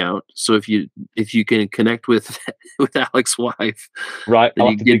Facebook account. So if you can connect with Alex's wife, right, then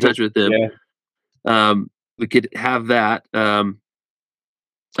you can get in touch with them. Yeah. We could have that.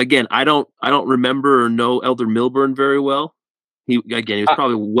 Again, I don't remember or know Elder Milburn very well. He was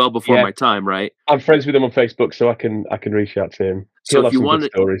probably well before my time, right? I'm friends with him on Facebook, so I can reach out to him. So if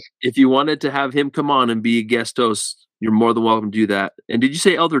you wanted to have him come on and be a guest host, you're more than welcome to do that. And did you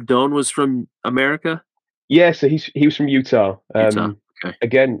say Elder Doan was from America? Yeah, so he was from Utah. Utah. Okay.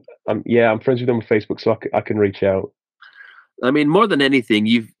 Again, I'm friends with him on Facebook, so I can reach out. I mean, more than anything,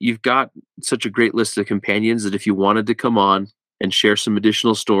 you've got such a great list of companions that if you wanted to come on and share some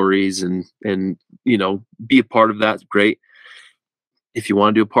additional stories and be a part of that, great. If you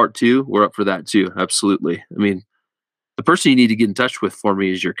want to do a part 2, we're up for that too. Absolutely. I mean, the person you need to get in touch with for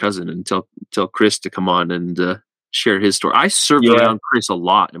me is your cousin, and tell Chris to come on and share his story. I served around Chris a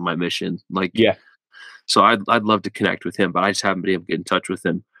lot in my mission. So I'd love to connect with him, but I just haven't been able to get in touch with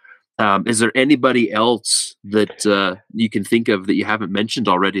him. Is there anybody else that you can think of that you haven't mentioned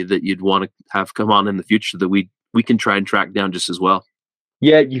already that you'd want to have come on in the future that we can try and track down just as well?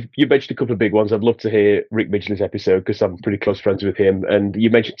 Yeah, you mentioned a couple of big ones. I'd love to hear Rick Midgley's episode because I'm pretty close friends with him. And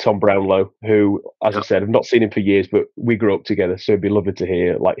you mentioned Tom Brownlow, who, as I said, I've not seen him for years, but we grew up together. So it'd be lovely to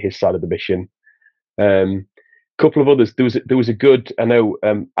hear his side of the mission. Couple of others. There was a good. I know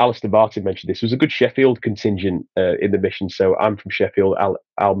Alistair Martin mentioned this. There was a good Sheffield contingent in the mission. So I'm from Sheffield.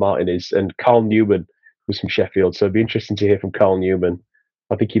 Al Martin is, and Carl Newman was from Sheffield. So it'd be interesting to hear from Carl Newman.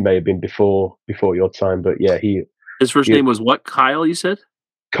 I think he may have been before your time, but yeah, His first name was what? Kyle, you said?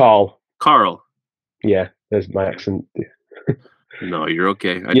 Carl. Carl. Yeah, there's my accent. No, you're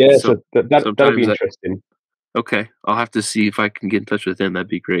okay. Yeah, so that'll be Sometimes interesting. okay, I'll have to see if I can get in touch with him. That'd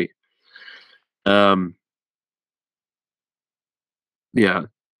be great. Yeah.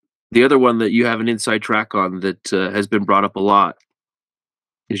 The other one that you have an inside track on that has been brought up a lot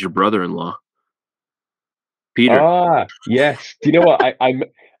is your brother-in-law, Peter. Ah, yes. Do you know what?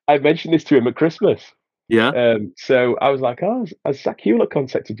 I mentioned this to him at Christmas. Yeah. So I was like, "Oh, has Zach Hewlett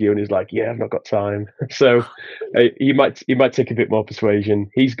contacted you?" And he's like, "Yeah, I've not got time." So he might take a bit more persuasion.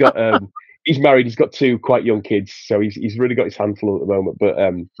 He's got he's married. He's got 2 quite young kids, so he's really got his hand full at the moment. But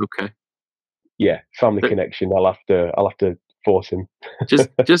Okay. yeah, family But connection. I'll have to force him.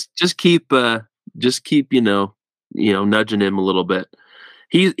 just keep nudging him a little bit.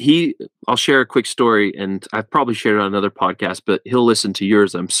 He I'll share a quick story, and I've probably shared it on another podcast, but he'll listen to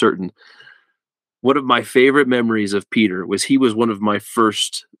yours, I'm certain. One of my favorite memories of Peter was he was one of my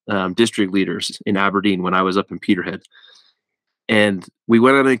first district leaders in Aberdeen when I was up in Peterhead. And we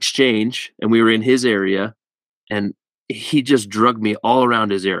went on an exchange and we were in his area, and he just drugged me all around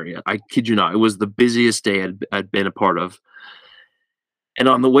his area. I kid you not. It was the busiest day I'd been a part of. And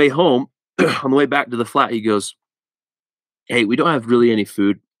on the way home, on the way back to the flat, he goes, "Hey, we don't have really any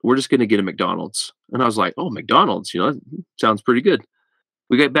food. We're just going to get a McDonald's." And I was like, "Oh, McDonald's, sounds pretty good."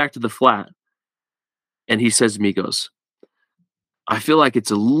 We get back to the flat, and he says to me, he goes, "I feel like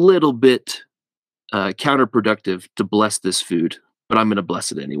it's a little bit counterproductive to bless this food, but I'm going to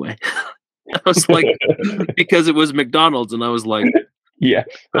bless it anyway." I was like, because it was McDonald's, and I was like, Yeah.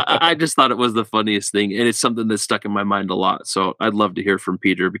 I just thought it was the funniest thing, and it's something that's stuck in my mind a lot. So I'd love to hear from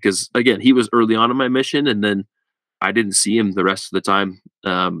Peter because, again, he was early on in my mission, and then I didn't see him the rest of the time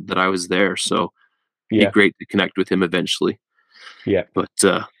that I was there. So it'd be Yeah. great to connect with him eventually. Yeah.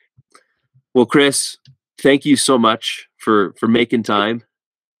 But well, Chris, thank you so much for making time.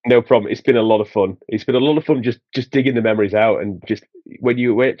 No problem. It's been a lot of fun. It's been a lot of fun just digging the memories out, and just when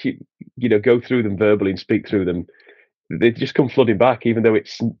you actually go through them verbally and speak through them, they just come flooding back, even though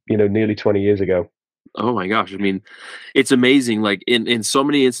it's nearly 20 years ago. Oh my gosh. I mean, it's amazing. Like in so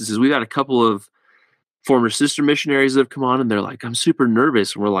many instances, we've had a couple of former sister missionaries that have come on and they're like, "I'm super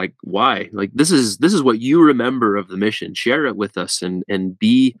nervous." And we're like, "Why?" Like, this is what you remember of the mission. Share it with us and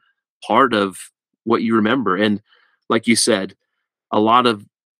be part of what you remember. And like you said, a lot of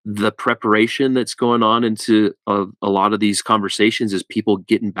the preparation that's going on into a lot of these conversations is people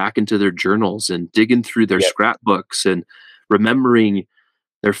getting back into their journals and digging through their Yeah. scrapbooks and remembering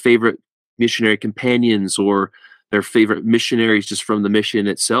their favorite missionary companions or their favorite missionaries just from the mission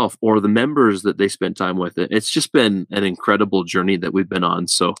itself or the members that they spent time with. It's just been an incredible journey that we've been on.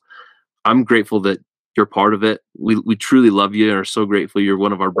 So I'm grateful that you're part of it. We truly love you and are so grateful you're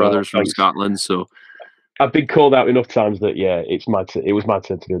one of our brothers from Thanks. Scotland. So I've been called out enough times that it was my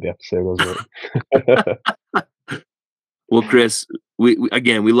turn to do the episode, wasn't it? well, Chris, we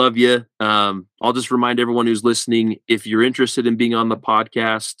again, we love you. I'll just remind everyone who's listening, if you're interested in being on the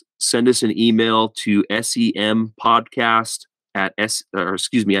podcast, send us an email to S.E.M podcast at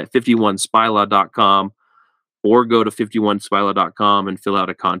 51spila.com or go to 51spila.com and fill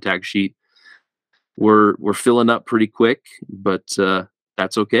out a contact sheet. We're filling up pretty quick, but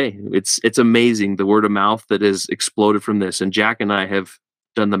that's okay. It's amazing the word of mouth that has exploded from this. And Jack and I have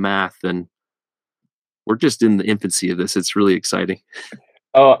done the math, and we're just in the infancy of this. It's really exciting.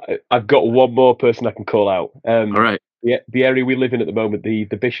 Oh, I've got one more person I can call out. All right. The area we live in at the moment, the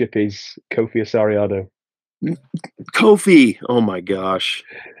bishop is Kofi Asariado. Kofi. Oh my gosh.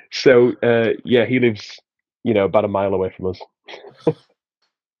 So he lives, about a mile away from us.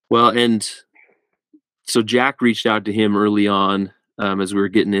 Well, and so Jack reached out to him early on as we were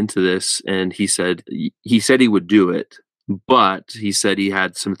getting into this, and he said he would do it, but he said he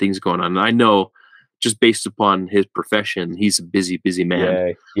had some things going on. And I know, just based upon his profession, he's a busy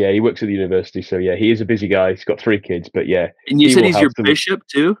man. Yeah, he works at the university, so yeah, he is a busy guy. He's got 3 kids, but yeah. And you said he's your bishop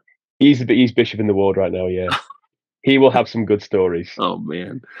too? He's bishop in the ward right now, yeah. He will have some good stories. Oh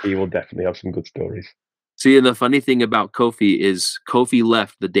man. He will definitely have some good stories. See, and the funny thing about Kofi is Kofi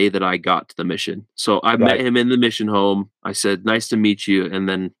left the day that I got to the mission. So I met him in the mission home. I said, "Nice to meet you," and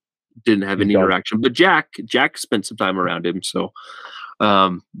then didn't have any interaction. But Jack spent some time around him. So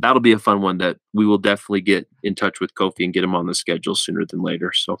that'll be a fun one that we will definitely get in touch with Kofi and get him on the schedule sooner than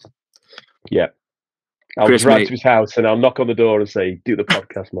later. So yeah. I'll drive to his house and I'll knock on the door and say, "Do the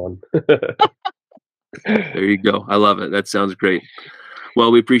podcast, man." There you go. I love it. That sounds great. Well,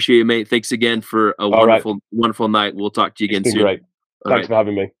 we appreciate you, mate. Thanks again for a wonderful night. We'll talk to you again soon. Great. Thanks for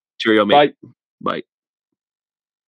having me. Cheerio, mate. Bye. Bye.